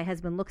see how my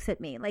husband looks at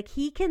me. Like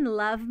he can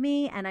love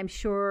me, and I'm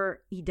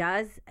sure he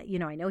does,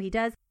 I know he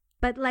does.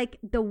 But like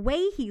the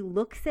way he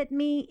looks at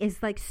me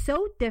is like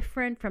so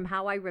different from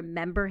how I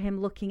remember him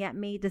looking at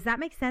me. Does that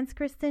make sense,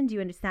 Kristen? Do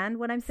you understand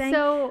what I'm saying?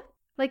 So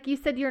like you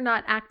said, you're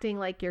not acting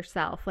like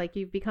yourself. Like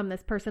you've become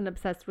this person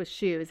obsessed with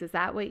shoes. Is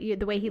that what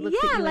the way he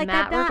looks at you like in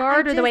that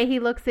regard, or the way he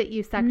looks at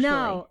you sexually?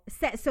 No.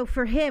 So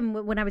for him,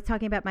 when I was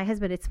talking about my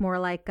husband, it's more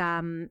like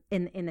in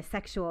the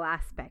sexual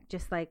aspect.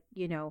 Just like,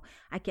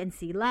 I can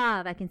see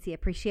love, I can see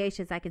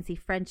appreciations, I can see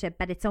friendship,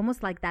 but it's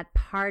almost like that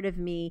part of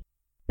me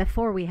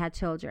before we had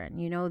children,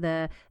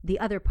 the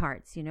other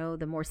parts,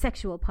 the more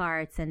sexual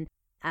parts and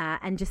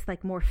just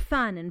like more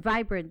fun and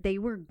vibrant, they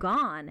were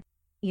gone.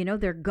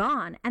 They're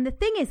gone. And the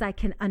thing is, I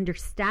can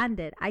understand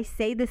it. I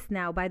say this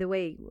now, by the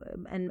way,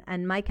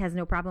 and Mike has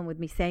no problem with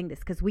me saying this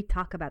because we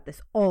talk about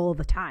this all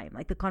the time.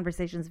 Like the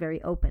conversation is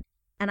very open.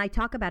 And I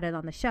talk about it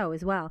on the show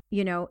as well.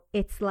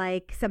 It's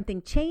like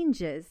something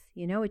changes,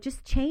 it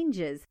just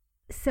changes.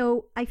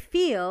 So I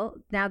feel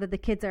now that the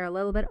kids are a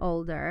little bit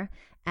older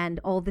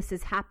and all this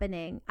is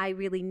happening, I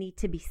really need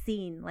to be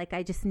seen. Like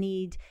I just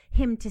need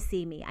him to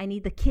see me. I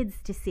need the kids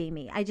to see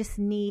me. I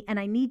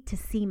need to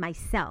see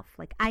myself.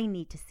 Like I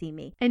need to see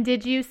me. And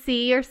did you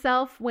see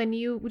yourself when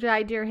you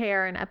dyed your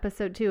hair in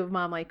episode 2 of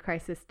Mom Life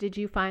Crisis? Did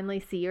you finally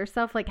see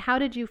yourself? Like how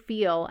did you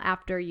feel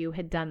after you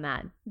had done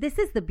that? This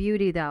is the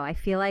beauty though. I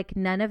feel like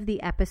none of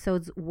the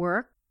episodes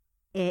work.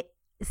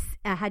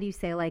 How do you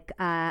say, like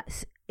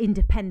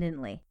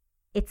independently.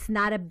 It's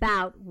not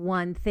about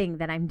one thing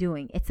that I'm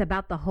doing. It's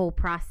about the whole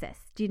process.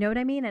 Do you know what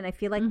I mean? And I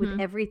feel like with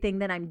everything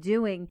that I'm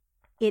doing,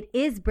 it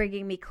is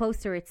bringing me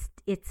closer.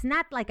 It's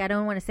not like, I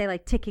don't want to say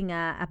like ticking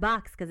a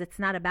box, because it's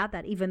not about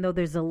that, even though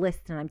there's a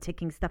list and I'm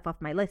ticking stuff off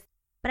my list.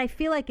 But I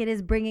feel like it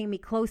is bringing me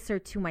closer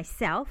to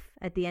myself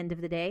at the end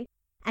of the day,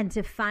 and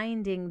to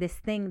finding this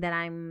thing that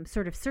I'm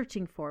sort of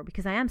searching for,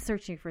 because I am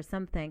searching for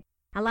something.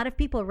 A lot of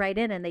people write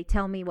in and they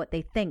tell me what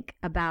they think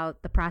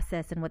about the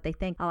process and what they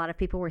think. A lot of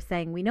people were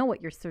saying, we know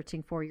what you're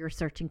searching for. You're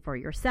searching for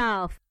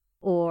yourself.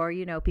 Or,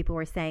 people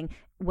were saying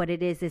what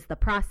it is the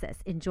process,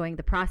 enjoying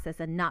the process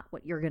and not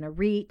what you're going to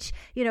reach.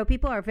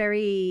 People are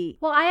very...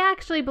 Well, I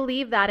actually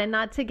believe that, and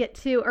not to get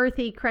too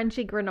earthy,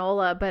 crunchy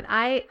granola, but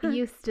I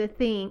used to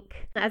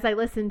think, as I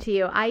listened to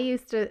you, I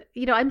used to,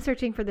 I'm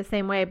searching for the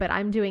same way, but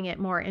I'm doing it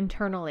more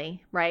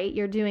internally, right?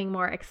 You're doing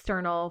more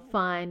external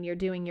fun. You're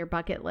doing your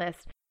bucket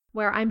list,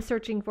 where I'm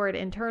searching for it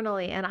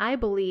internally. And I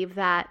believe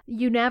that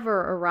you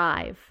never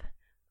arrive.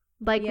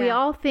 Like we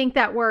all think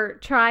that we're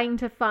trying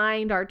to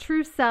find our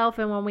true self.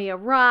 And when we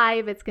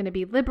arrive, it's going to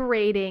be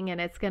liberating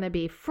and it's going to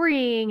be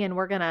freeing. And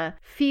we're going to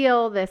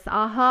feel this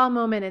aha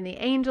moment and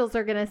the angels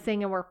are going to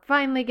sing and we're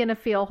finally going to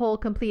feel whole,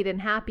 complete,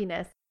 and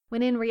happiness.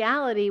 When in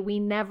reality, we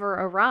never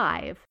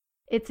arrive.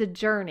 It's a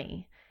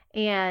journey.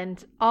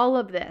 And all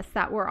of this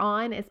that we're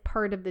on is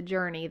part of the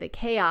journey, the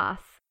chaos,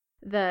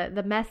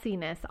 the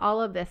messiness,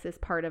 all of this is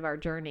part of our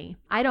journey.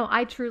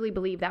 I truly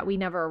believe that we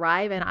never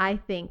arrive. And I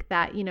think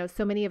that,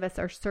 so many of us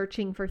are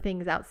searching for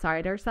things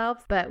outside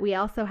ourselves, but we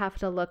also have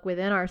to look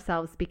within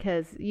ourselves,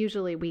 because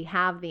usually we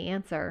have the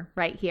answer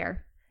right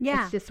here.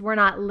 Yeah. It's just, we're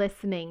not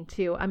listening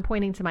to, I'm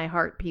pointing to my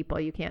heart, people.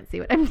 You can't see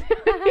what I'm doing,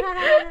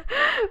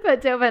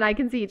 but Tova and I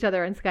can see each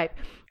other on Skype.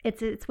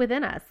 It's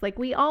within us. Like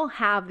we all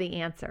have the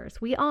answers.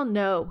 We all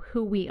know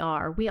who we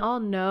are. We all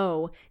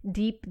know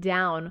deep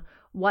down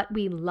what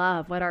we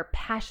love, what our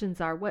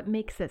passions are, what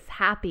makes us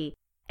happy.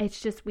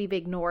 It's just we've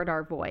ignored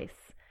our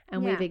voice,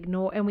 and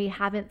we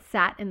haven't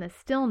sat in the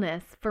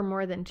stillness for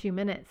more than 2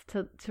 minutes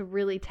to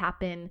really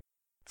tap in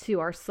to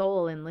our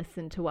soul and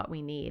listen to what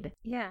we need.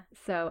 Yeah.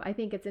 So I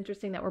think it's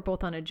interesting that we're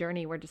both on a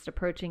journey. We're just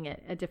approaching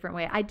it a different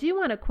way. I do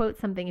want to quote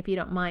something, if you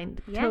don't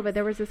mind, Yes. Tova.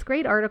 There was this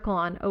great article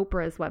on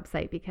Oprah's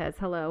website because,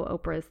 hello,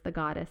 Oprah is the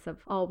goddess of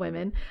all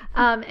women.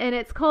 And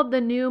it's called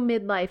The New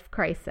Midlife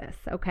Crisis,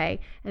 okay?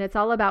 And it's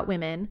all about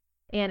women.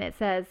 And it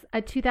says,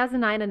 a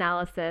 2009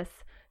 analysis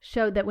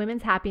showed that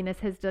women's happiness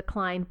has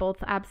declined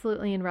both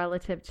absolutely and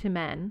relative to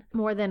men.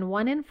 More than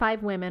 1 in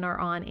 5 women are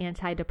on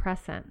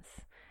antidepressants.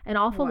 An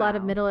awful lot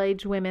of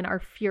middle-aged women are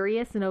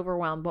furious and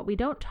overwhelmed. What we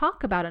don't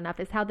talk about enough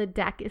is how the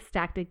deck is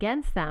stacked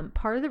against them.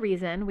 Part of the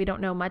reason we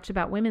don't know much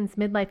about women's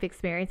midlife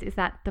experience is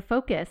that the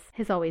focus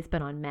has always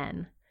been on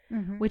men,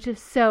 which is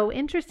so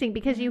interesting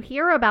because you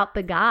hear about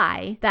the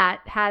guy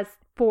that has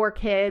 4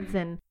 kids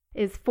and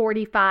is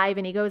 45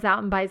 and he goes out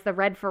and buys the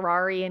red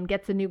Ferrari and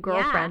gets a new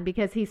girlfriend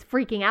because he's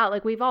freaking out.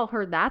 Like, we've all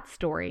heard that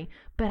story,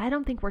 but I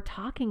don't think we're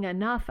talking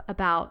enough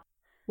about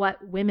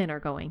what women are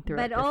going through.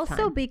 But also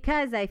time.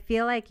 Because I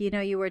feel like,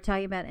 you were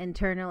talking about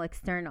internal,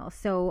 external.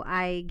 So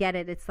I get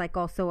it. It's like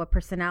also a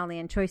personality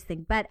and choice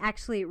thing, but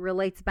actually it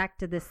relates back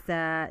to this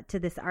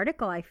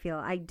article.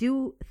 I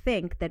do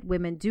think that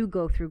women do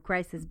go through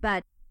crisis,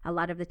 but a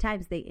lot of the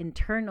times they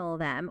internal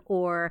them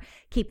or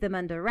keep them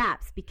under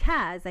wraps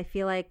because I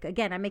feel like,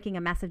 again, I'm making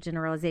a massive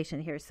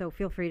generalization here. So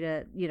feel free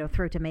to,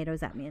 throw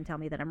tomatoes at me and tell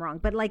me that I'm wrong.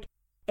 But like,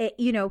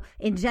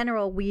 in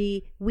general,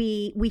 we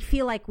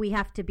feel like we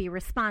have to be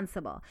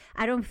responsible.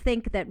 I don't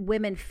think that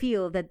women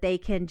feel that they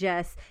can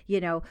just,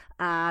 get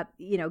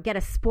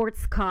a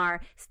sports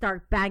car,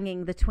 start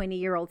banging the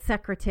 20-year-old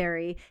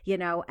secretary,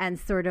 and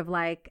sort of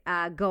like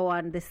go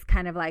on this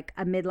kind of like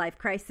a midlife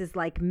crisis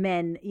like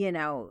men,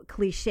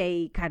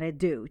 cliche kind of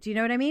do. Do you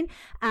know what I mean?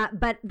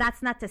 But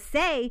that's not to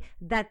say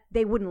that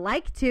they wouldn't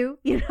like to,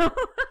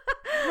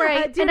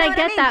 Right. And I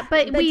get that.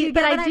 But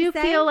I do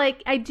feel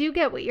like I do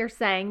get what you're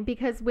saying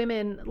because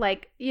women,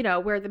 like,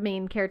 we're the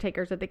main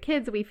caretakers of the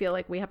kids. We feel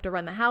like we have to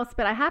run the house.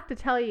 But I have to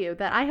tell you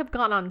that I have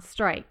gone on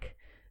strike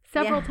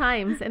several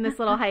times in this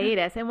little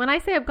hiatus. And when I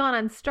say I've gone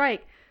on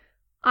strike,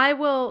 I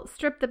will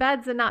strip the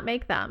beds and not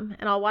make them.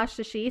 And I'll wash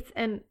the sheets.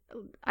 And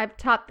I've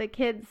taught the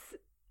kids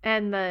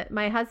and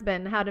my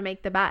husband how to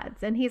make the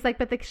beds. And he's like,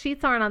 but the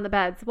sheets aren't on the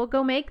beds. Well,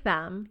 go make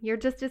them. You're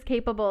just as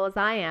capable as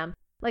I am.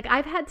 Like,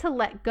 I've had to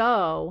let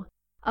go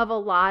of a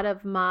lot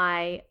of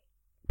my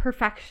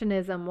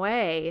perfectionism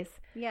ways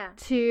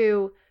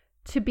to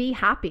be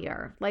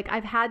happier. Like,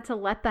 I've had to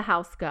let the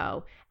house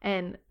go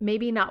and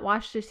maybe not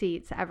wash the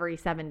sheets every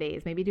 7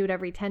 days, maybe do it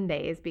every 10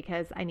 days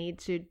because I need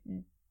to,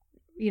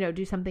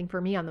 do something for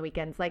me on the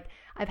weekends. Like,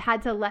 I've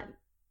had to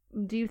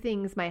do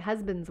things my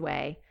husband's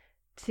way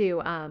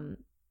to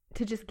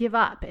just give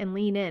up and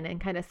lean in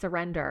and kind of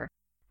surrender.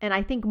 And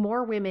I think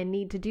more women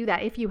need to do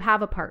that. If you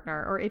have a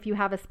partner or if you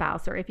have a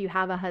spouse or if you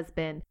have a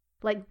husband,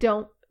 like,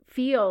 don't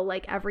feel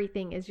like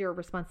everything is your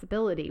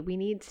responsibility. We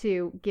need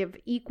to give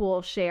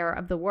equal share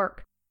of the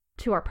work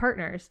to our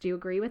partners. Do you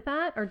agree with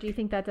that? Or do you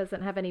think that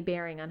doesn't have any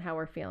bearing on how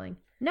we're feeling?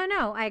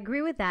 No, I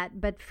agree with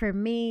that. But for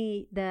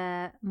me,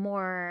 the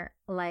more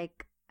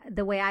like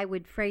the way I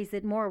would phrase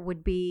it more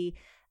would be,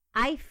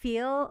 I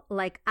feel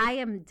like I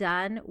am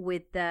done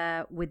with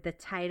the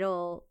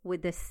title,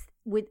 with this,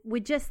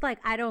 with just like,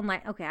 I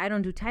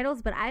don't do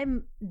titles, but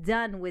I'm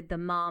done with the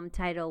mom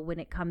title when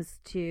it comes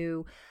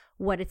to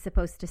what it's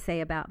supposed to say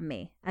about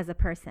me as a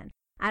person.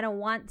 I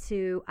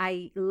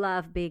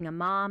love being a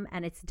mom,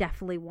 and it's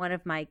definitely one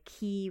of my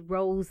key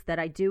roles that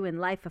I do in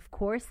life, of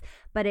course,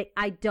 but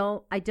I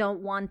don't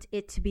want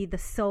it to be the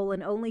sole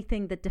and only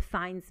thing that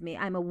defines me.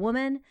 I'm a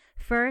woman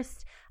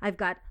first. I've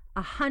got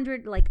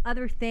 100 like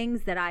other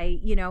things that I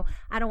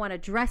don't want to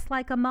dress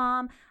like a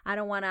mom. I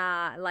don't want to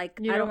I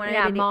don't want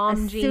to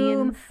mom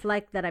assume jeans.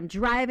 Like that I'm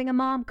driving a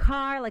mom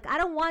car. Like, I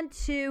don't want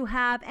to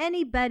have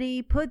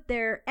anybody put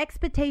their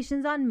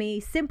expectations on me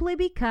simply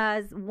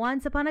because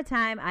once upon a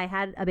time I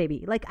had a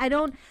baby. Like, I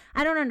don't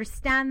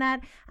understand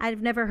that.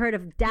 I've never heard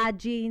of dad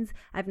jeans.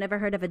 I've never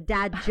heard of a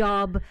dad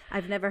job.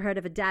 I've never heard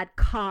of a dad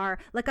car.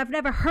 Like, I've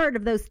never heard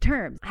of those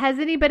terms. Has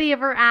anybody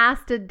ever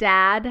asked a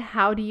dad,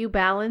 how do you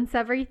balance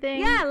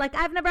everything? Yeah, like,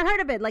 I've never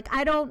heard of it. Like,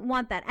 I don't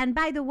want that. And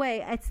by the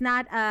way, it's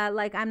not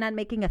like I'm not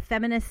making a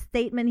feminist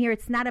statement here.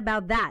 It's not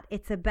about that.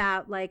 It's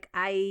about like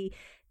I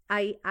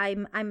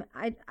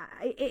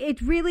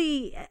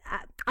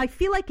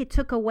feel like it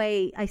took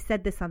away, I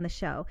said this on the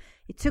show,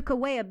 it took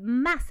away a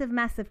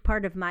massive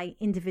part of my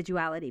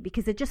individuality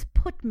because it just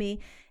put me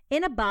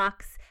in a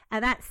box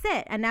and that's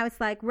it. And now it's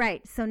like,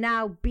 right, so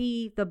now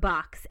be the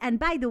box. And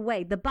by the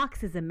way, the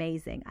box is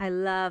amazing. I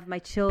love my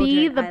children.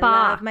 Be the box.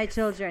 I love my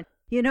children.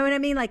 You know what I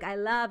mean? Like, I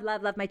love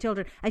my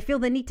children. I feel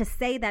the need to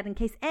say that in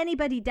case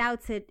anybody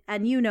doubts it,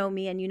 and you know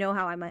me and you know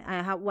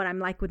what I'm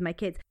like with my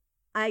kids.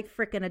 I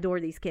freaking adore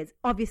these kids,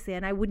 obviously,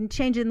 and I wouldn't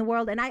change it in the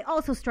world. And I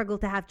also struggle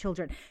to have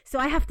children. So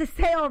I have to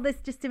say all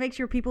this just to make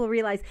sure people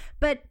realize.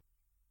 But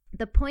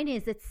the point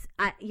is,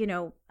 I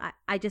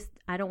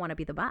don't want to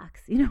be the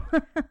box,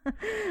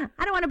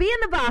 I don't want to be in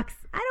the box.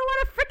 I don't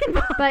want a freaking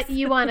box. But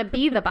you want to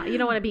be the box. You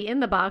don't want to be in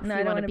the box. No,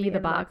 you want to be the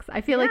box.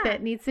 I feel like Yeah.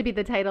 that needs to be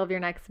the title of your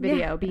next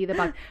video, Be the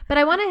Box. But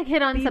I want to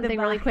hit on Be the something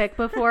really box. quick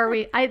before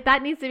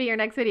that needs to be your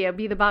next video,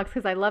 Be the Box,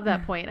 because I love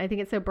that point. I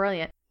think it's so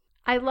brilliant.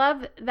 I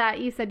love that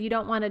you said you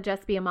don't want to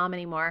just be a mom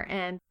anymore.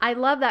 And I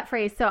love that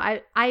phrase. So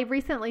I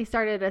recently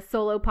started a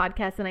solo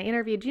podcast and I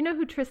interviewed, do you know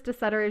who Trista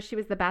Sutter is? She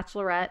was the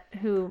Bachelorette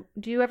do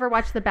you ever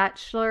watch The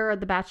Bachelor or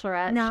The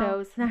Bachelorette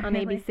shows not on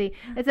really. ABC?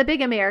 It's a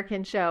big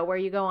American show where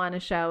you go on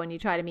a show and you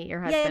try to meet your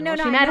husband. no, Well,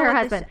 no, she I met know her what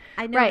the husband.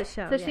 I know Right. the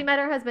show. So she met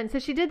her husband. So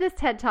she did this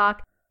TED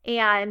Talk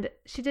and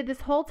she did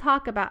this whole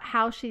talk about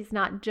how she's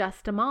not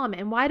just a mom.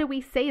 And why do we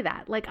say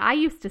that? Like I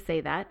used to say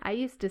that. I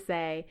used to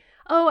say,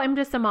 oh, I'm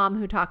just a mom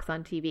who talks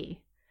on TV.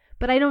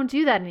 But I don't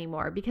do that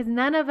anymore because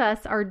none of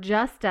us are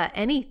just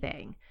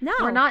anything. No.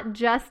 We're not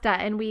just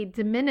and we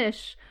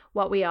diminish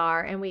what we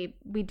are and we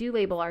do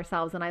label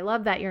ourselves. And I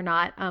love that you're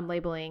not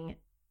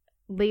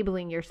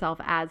labeling yourself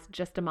as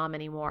just a mom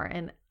anymore.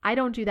 And I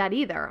don't do that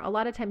either. A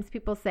lot of times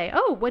people say,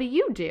 oh, what do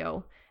you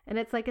do? And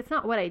it's like, it's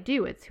not what I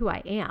do. It's who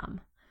I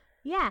am.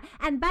 Yeah.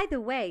 And by the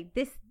way,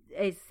 this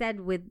is said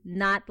with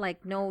not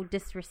like no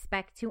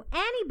disrespect to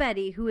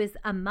anybody who is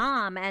a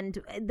mom. And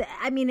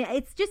I mean,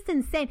 it's just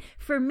insane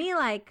for me.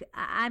 Like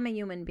I'm a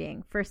human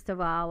being, first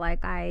of all,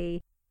 like I'm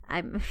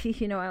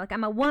like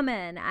I'm a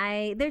woman.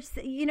 I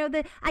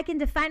can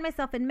define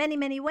myself in many,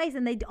 many ways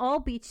and they'd all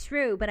be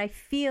true. But I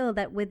feel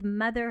that with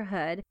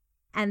motherhood,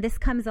 and this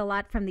comes a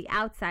lot from the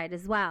outside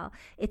as well.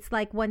 It's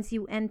like once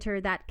you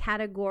enter that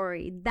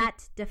category,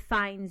 that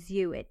defines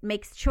you. It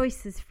makes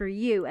choices for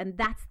you. And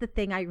that's the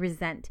thing I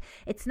resent.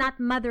 It's not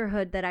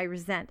motherhood that I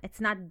resent.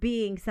 It's not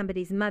being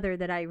somebody's mother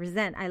that I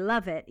resent. I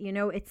love it.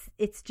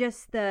 It's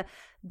just the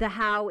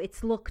how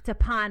it's looked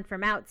upon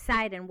from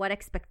outside and what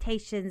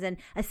expectations and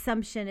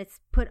assumption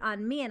it's put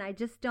on me. And I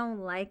just don't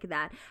like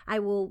that. I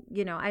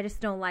just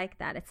don't like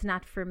that. It's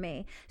not for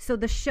me. So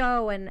the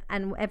show and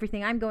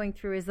everything I'm going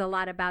through is a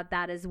lot about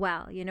that as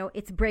well.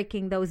 It's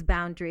breaking those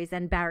boundaries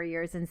and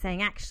barriers and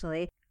saying,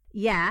 actually,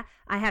 yeah,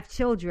 I have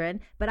children,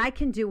 but I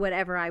can do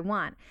whatever I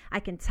want. I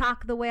can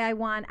talk the way I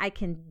want. I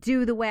can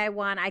do the way I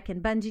want. I can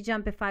bungee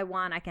jump if I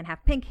want. I can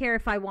have pink hair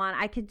if I want.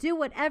 I can do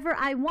whatever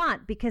I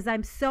want because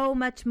I'm so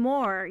much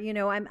more, do you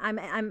know what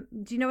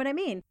I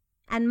mean?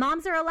 And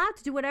moms are allowed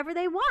to do whatever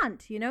they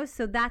want,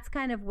 so that's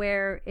kind of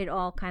where it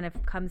all kind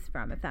of comes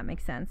from, if that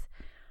makes sense.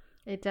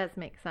 It does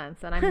make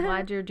sense. And I'm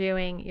glad you're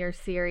doing your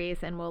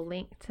series and we'll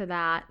link to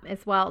that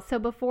as well. So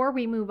before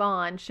we move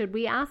on, should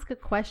we ask a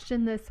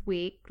question this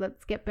week?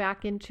 Let's get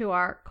back into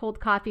our cold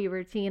coffee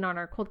routine on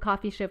our Cold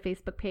Coffee Show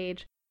Facebook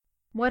page.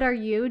 What are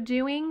you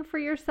doing for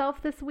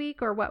yourself this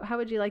week? Or how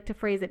would you like to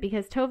phrase it?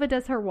 Because Tova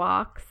does her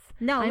walks.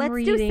 No,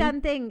 Let's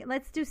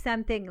do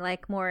something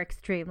like more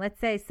extreme. Let's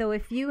say, so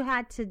if you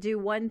had to do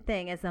one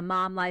thing as a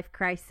mom life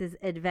crisis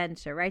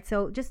adventure, right?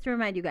 So just to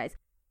remind you guys,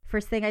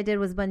 first thing I did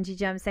was bungee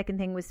jump. Second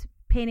thing was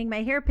painting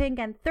my hair pink.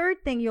 And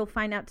third thing you'll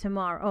find out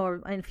tomorrow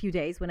or in a few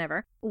days,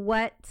 whenever.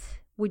 What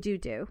would you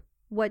do?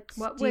 What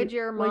would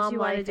your mom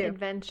life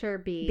adventure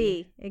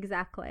be?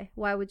 Exactly.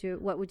 What would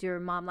your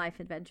mom life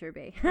adventure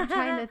be? I'm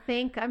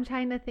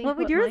trying to think. What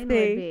would yours mine be?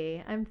 would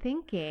be. I'm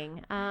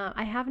thinking.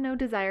 I have no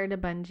desire to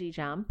bungee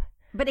jump.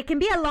 But it can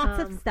be a lot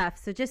of stuff.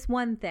 So just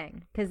one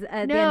thing. Because at the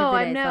end of the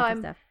day, it's lots of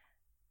stuff.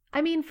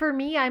 I mean, for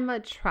me, I'm a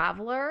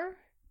traveler.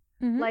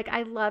 Mm-hmm. Like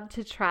I love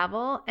to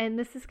travel, and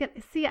this is gonna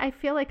see. I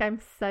feel like I'm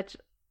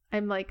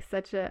like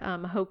such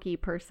a hokey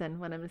person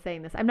when I'm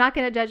saying this. I'm not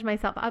gonna judge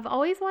myself. I've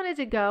always wanted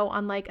to go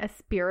on like a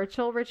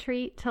spiritual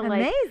retreat to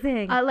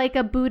Amazing. like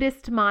a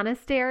Buddhist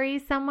monastery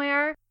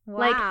somewhere, Wow.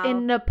 like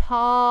in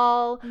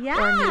Nepal or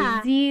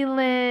Yeah. New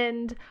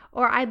Zealand.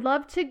 Or I'd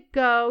love to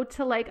go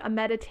to like a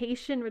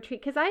meditation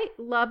retreat because I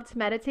love to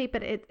meditate,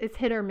 but it's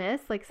hit or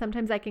miss. Like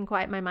sometimes I can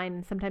quiet my mind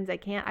and sometimes I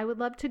can't. I would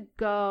love to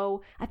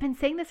go. I've been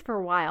saying this for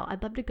a while.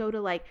 I'd love to go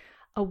to like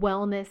a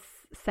wellness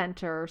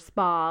center,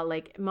 spa,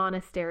 like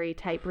monastery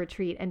type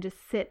retreat and just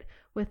sit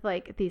with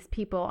like these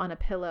people on a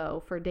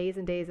pillow for days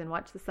and days and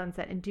watch the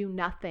sunset and do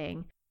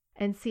nothing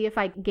and see if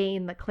I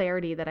gain the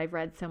clarity that I've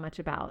read so much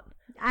about.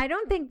 I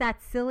don't think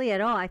that's silly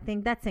at all. I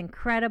think that's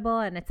incredible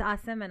and it's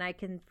awesome and I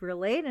can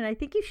relate and I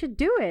think you should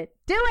do it.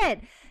 Do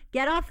it.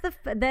 Get off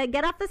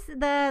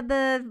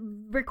the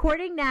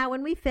recording now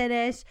when we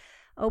finish.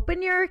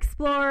 Open your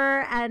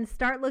Explorer and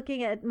start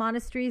looking at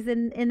monasteries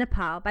in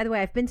Nepal. By the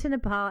way, I've been to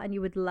Nepal and you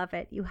would love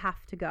it. You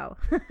have to go.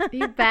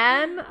 You've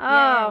been? Oh,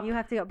 yeah, you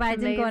have to go. But I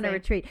didn't go on a amazing.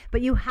 retreat.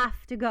 But you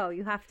have to go.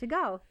 You have to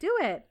go. Do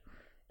it.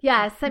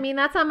 Yes, I mean,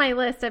 that's on my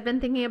list. I've been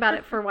thinking about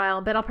it for a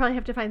while, but I'll probably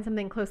have to find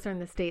something closer in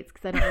the States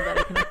because I don't know that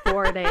I can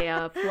afford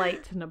a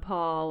flight to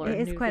Nepal or New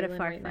Zealand. It is quite a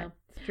far right flight. now.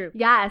 It's true.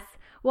 Yes.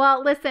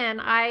 Well,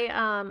 listen,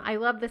 I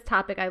love this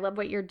topic. I love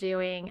what you're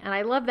doing. And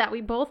I love that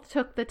we both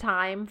took the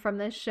time from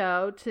this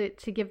show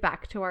to give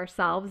back to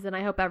ourselves. And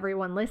I hope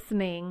everyone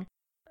listening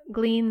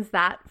gleans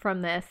that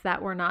from this,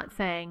 that we're not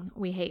saying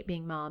we hate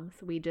being moms.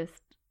 We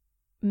just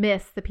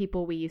miss the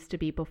people we used to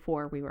be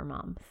before we were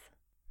moms.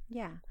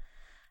 Yeah.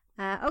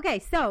 Okay,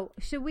 so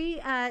should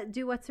we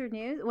do what's her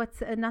news?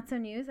 What's not so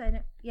news?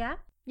 Yeah?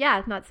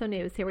 Yeah, not so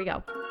news. Here we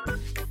go.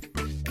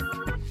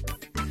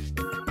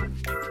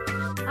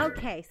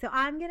 Okay, so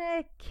I'm going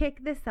to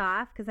kick this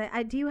off because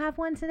I do you have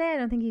one today? I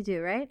don't think you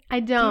do, right?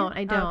 I don't.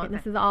 Oh, okay,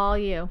 This is all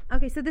you.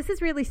 Okay, so this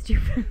is really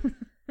stupid.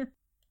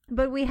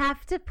 But we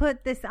have to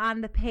put this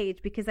on the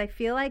page because I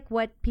feel like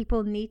what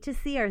people need to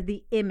see are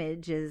the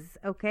images,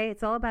 okay?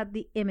 It's all about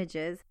the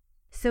images.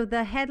 So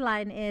the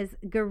headline is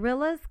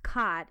Gorillas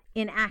Caught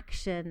in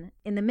Action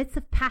in the Midst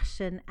of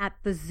Passion at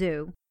the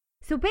Zoo.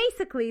 So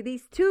basically,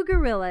 these two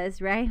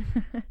gorillas, right,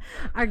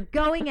 are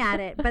going at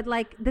it. But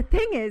like the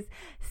thing is,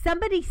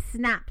 somebody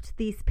snapped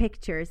these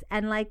pictures,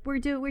 and like we're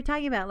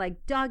talking about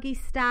like doggy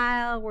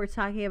style. We're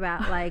talking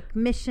about like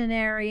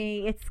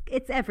missionary.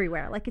 It's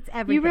everywhere. Like it's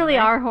everything. You really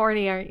right? are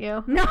horny, aren't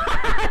you? No,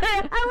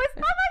 I was.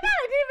 Oh my god,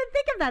 I didn't even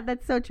think of that.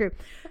 That's so true.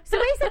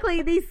 So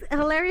basically, these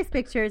hilarious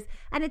pictures,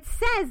 and it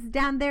says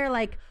down there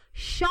like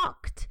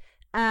shocked.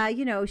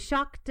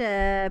 Shocked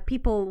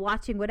people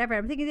watching whatever.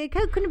 I'm thinking they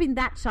couldn't have been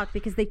that shocked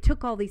because they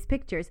took all these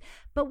pictures.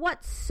 But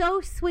what's so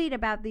sweet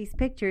about these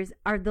pictures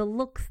are the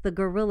looks the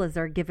gorillas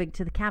are giving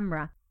to the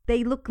camera.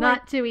 They look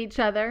not to each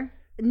other.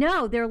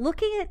 No, they're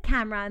looking at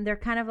camera and they're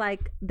kind of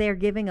like they're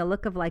giving a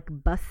look of like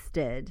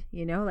busted,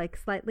 like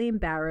slightly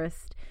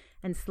embarrassed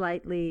and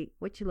slightly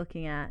what you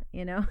looking at,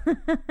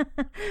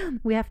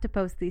 We have to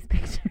post these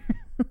pictures.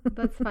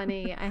 That's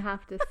funny. I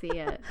have to see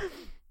it.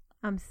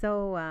 I'm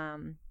so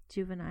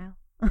juvenile.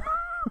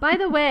 By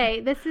the way,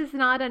 this is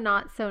not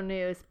so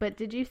news, but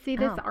did you see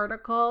this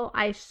article?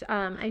 I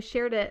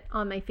shared it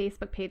on my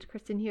Facebook page,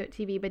 Kristen Hewitt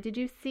TV. But did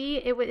you see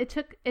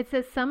it? It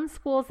says some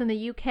schools in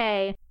the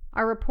UK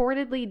are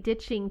reportedly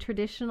ditching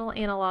traditional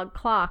analog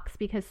clocks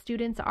because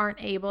students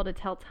aren't able to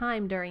tell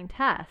time during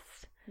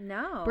tests.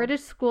 No,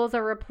 British schools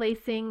are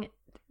replacing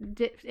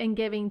and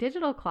giving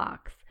digital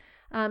clocks.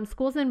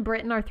 Schools in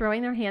Britain are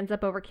throwing their hands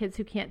up over kids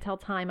who can't tell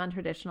time on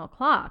traditional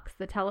clocks.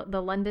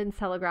 The London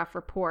Telegraph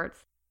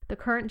reports the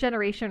current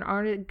generation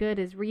aren't as good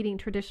as reading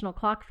traditional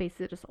clock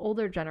faces as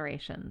older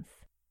generations.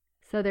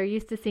 So they're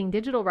used to seeing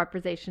digital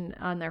representation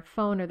on their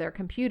phone or their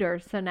computer.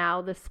 So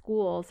now the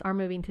schools are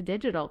moving to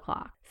digital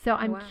clocks. So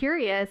I'm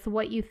curious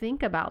what you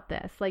think about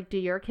this. Like, do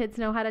your kids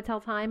know how to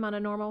tell time on a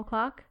normal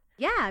clock?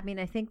 Yeah, I mean,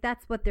 I think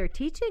that's what they're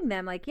teaching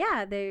them. Like,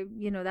 yeah, they,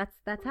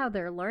 that's how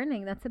they're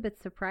learning. That's a bit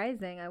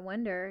surprising. I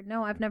wonder.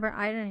 No, I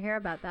didn't hear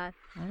about that.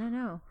 I don't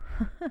know.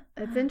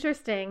 It's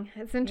interesting.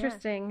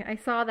 Yeah. I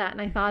saw that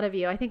and I thought of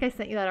you. I think I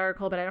sent you that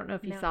article, but I don't know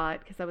if you saw it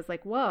because I was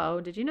like,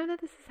 whoa, did you know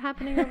that this is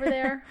happening over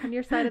there on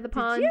your side of the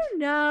pond? Did you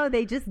know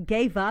they just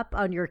gave up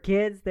on your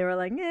kids? They were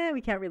like,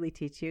 we can't really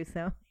teach you.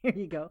 So here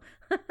you go.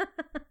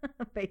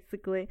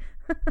 Basically.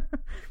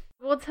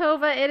 Well,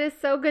 Tova, it is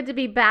so good to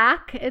be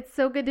back. It's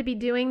so good to be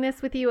doing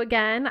this with you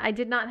again. I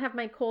did not have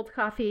my cold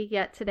coffee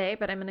yet today,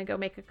 but I'm going to go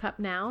make a cup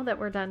now that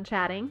we're done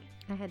chatting.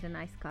 I had a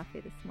nice coffee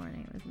this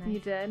morning. It was nice. You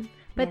did?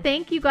 But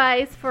Thank you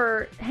guys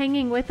for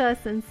hanging with us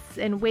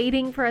and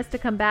waiting for us to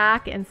come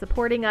back and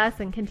supporting us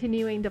and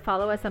continuing to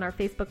follow us on our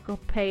Facebook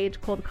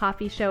page, Cold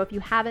Coffee Show. If you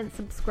haven't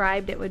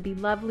subscribed, it would be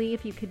lovely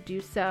if you could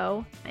do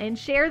so. And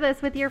share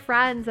this with your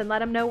friends and let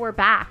them know we're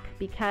back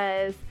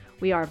because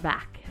we are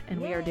back. And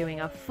we are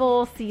doing a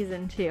full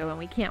season 2, and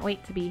we can't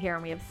wait to be here,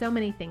 and we have so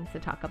many things to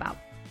talk about.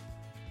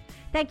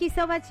 Thank you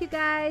so much, you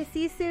guys.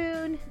 See you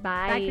soon.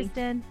 Bye. Bye,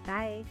 Kristen.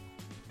 Bye.